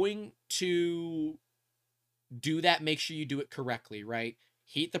you're going to do that, make sure you do it correctly, right?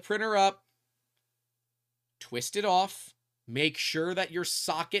 Heat the printer up. Twist it off. Make sure that your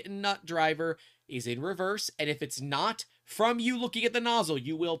socket and nut driver is in reverse. And if it's not, from you looking at the nozzle,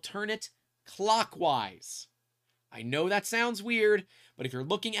 you will turn it clockwise. I know that sounds weird, but if you're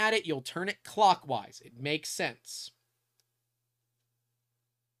looking at it, you'll turn it clockwise. It makes sense.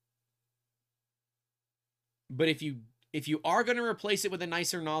 But if you are going to replace it with a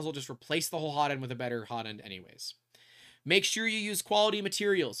nicer nozzle, just replace the whole hot end with a better hot end anyways. Make sure you use quality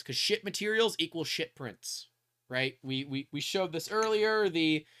materials, because shit materials equal shit prints, right? We showed this earlier,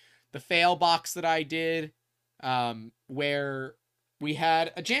 the fail box that I did, where we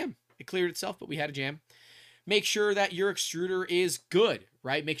had a jam. It cleared itself, but we had a jam. Make sure that your extruder is good,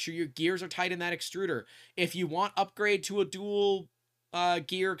 right? Make sure your gears are tight in that extruder. If you want upgrade to a dual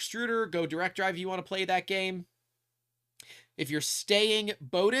gear extruder, go direct drive if you want to play that game. If you're staying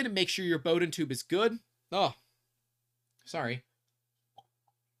Bowden, make sure your Bowden tube is good. Oh, sorry.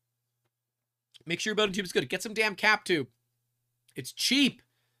 Make sure your Bowden tube is good. Get some damn cap tube. It's cheap.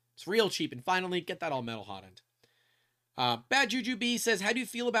 It's real cheap. And finally, get that all metal hot end. Bad Juju B says, how do you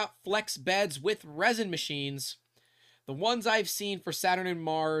feel about flex beds with resin machines? The ones I've seen for Saturn and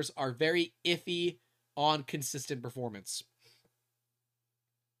Mars are very iffy on consistent performance.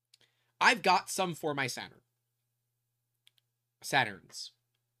 I've got some for my Saturns.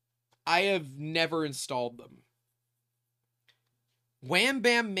 I have never installed them. Wham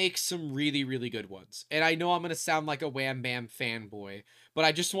Bam makes some really, really good ones. And I know I'm going to sound like a Wham Bam fanboy, but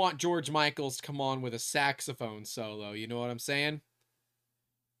I just want George Michaels to come on with a saxophone solo. You know what I'm saying?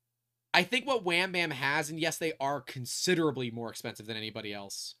 I think what Wham Bam has, and yes, they are considerably more expensive than anybody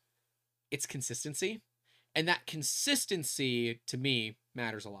else, it's consistency. And that consistency, to me,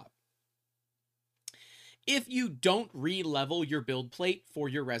 matters a lot. If you don't re-level your build plate for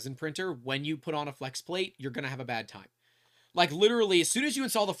your resin printer when you put on a flex plate, you're going to have a bad time. Like, literally, as soon as you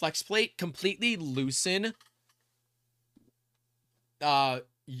install the flex plate, completely loosen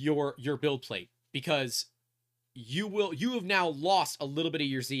your build plate, because you have now lost a little bit of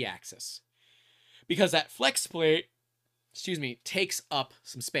your Z-axis. Because that flex plate, takes up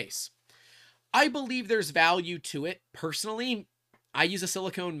some space. I believe there's value to it. Personally, I use a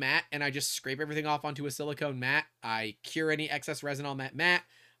silicone mat, and I just scrape everything off onto a silicone mat. I cure any excess resin on that mat.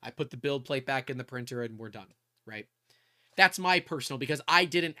 I put the build plate back in the printer, and we're done, right? That's my personal, because I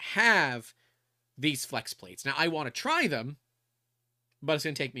didn't have these flex plates. Now, I want to try them, but it's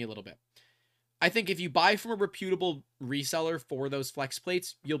going to take me a little bit. I think if you buy from a reputable reseller for those flex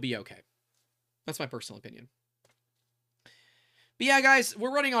plates, you'll be okay. That's my personal opinion. But yeah, guys,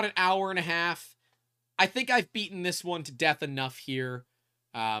 we're running on an hour and a half. I think I've beaten this one to death enough here.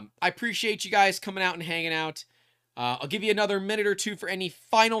 I appreciate you guys coming out and hanging out. I'll give you another minute or two for any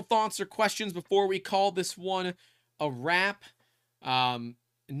final thoughts or questions before we call this one a wrap.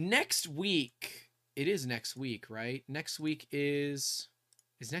 Next week, it is next week, right? Next week is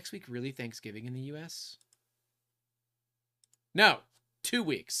next week really Thanksgiving in the US? No, 2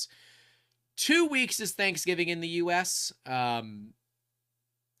 weeks. 2 weeks is Thanksgiving in the US.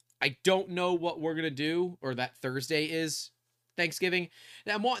 I don't know what we're going to do, or that Thursday is Thanksgiving.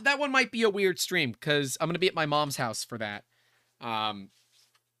 That one might be a weird stream, because I'm going to be at my mom's house for that.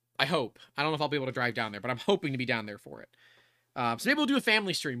 I hope. I don't know if I'll be able to drive down there, but I'm hoping to be down there for it. So maybe we'll do a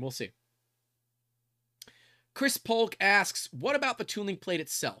family stream. We'll see. Chris Polk asks, what about the tooling plate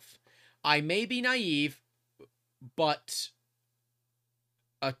itself? I may be naive, but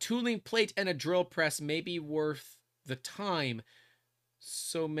a tooling plate and a drill press may be worth the time.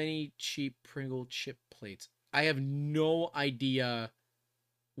 So many cheap Pringle chip plates. I have no idea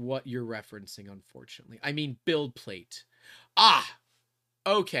what you're referencing, unfortunately. I mean, build plate. Ah!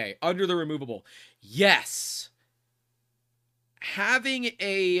 Okay, under the removable. Yes! Having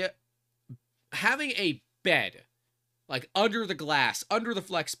a having a bed like under the glass, under the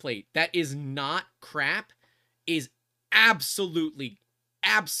flex plate that is not crap is absolutely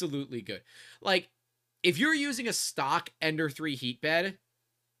good. Like if you're using a stock Ender 3 heat bed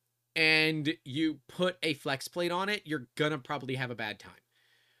and you put a flex plate on it, you're gonna probably have a bad time.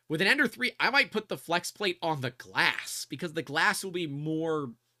 With an Ender 3, I might put the flex plate on the glass because the glass will be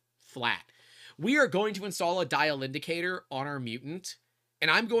more flat. We are going to install a dial indicator on our mutant,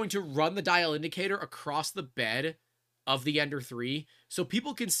 and I'm going to run the dial indicator across the bed of the Ender 3 so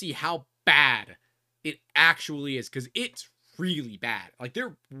people can see how bad it actually is, because it's really bad. Like,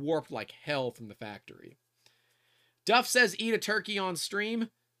 they're warped like hell from the factory. Duff says eat a turkey on stream.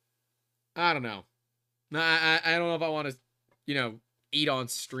 I don't know. I don't know if I want to, you know, eat on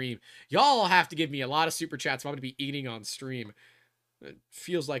stream. Y'all have to give me a lot of super chats if I'm going to be eating on stream. It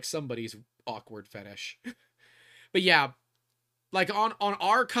feels like somebody's awkward fetish. But yeah, like on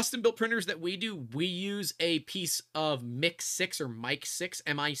our custom built printers that we do, we use a piece of Mic 6 or Mic 6,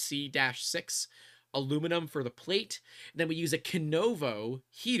 MIC-6 aluminum for the plate. And then we use a Kinovo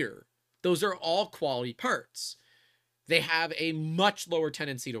heater. Those are all quality parts. They have a much lower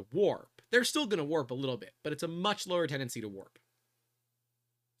tendency to warp. They're still going to warp a little bit, but it's a much lower tendency to warp.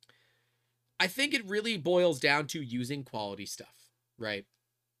 I think it really boils down to using quality stuff, right?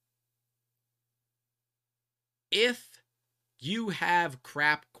 If you have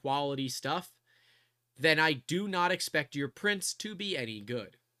crap quality stuff, then I do not expect your prints to be any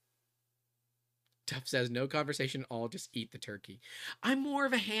good. Duff says, no conversation at all, just eat the turkey. I'm more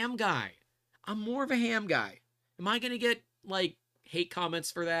of a ham guy. Am I going to get, like, hate comments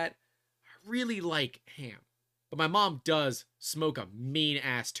for that? I really like ham. But my mom does smoke a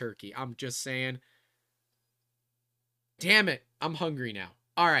mean-ass turkey. I'm just saying. Damn it. I'm hungry now.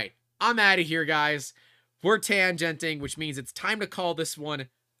 All right. I'm out of here, guys. We're tangenting, which means it's time to call this one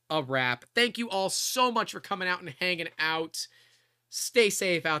a wrap. Thank you all so much for coming out and hanging out. Stay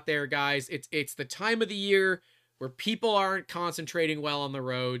safe out there, guys. It's the time of the year where people aren't concentrating well on the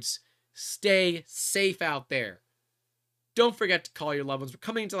roads. Stay safe out there. Don't forget to call your loved ones. We're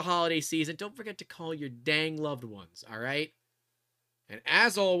coming into the holiday season. Don't forget to call your dang loved ones, all right? And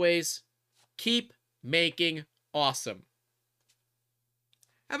as always, keep making awesome.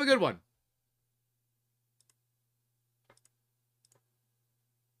 Have a good one.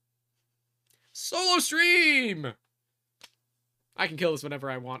 Solo stream! I can kill this whenever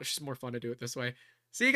I want. It's just more fun to do it this way.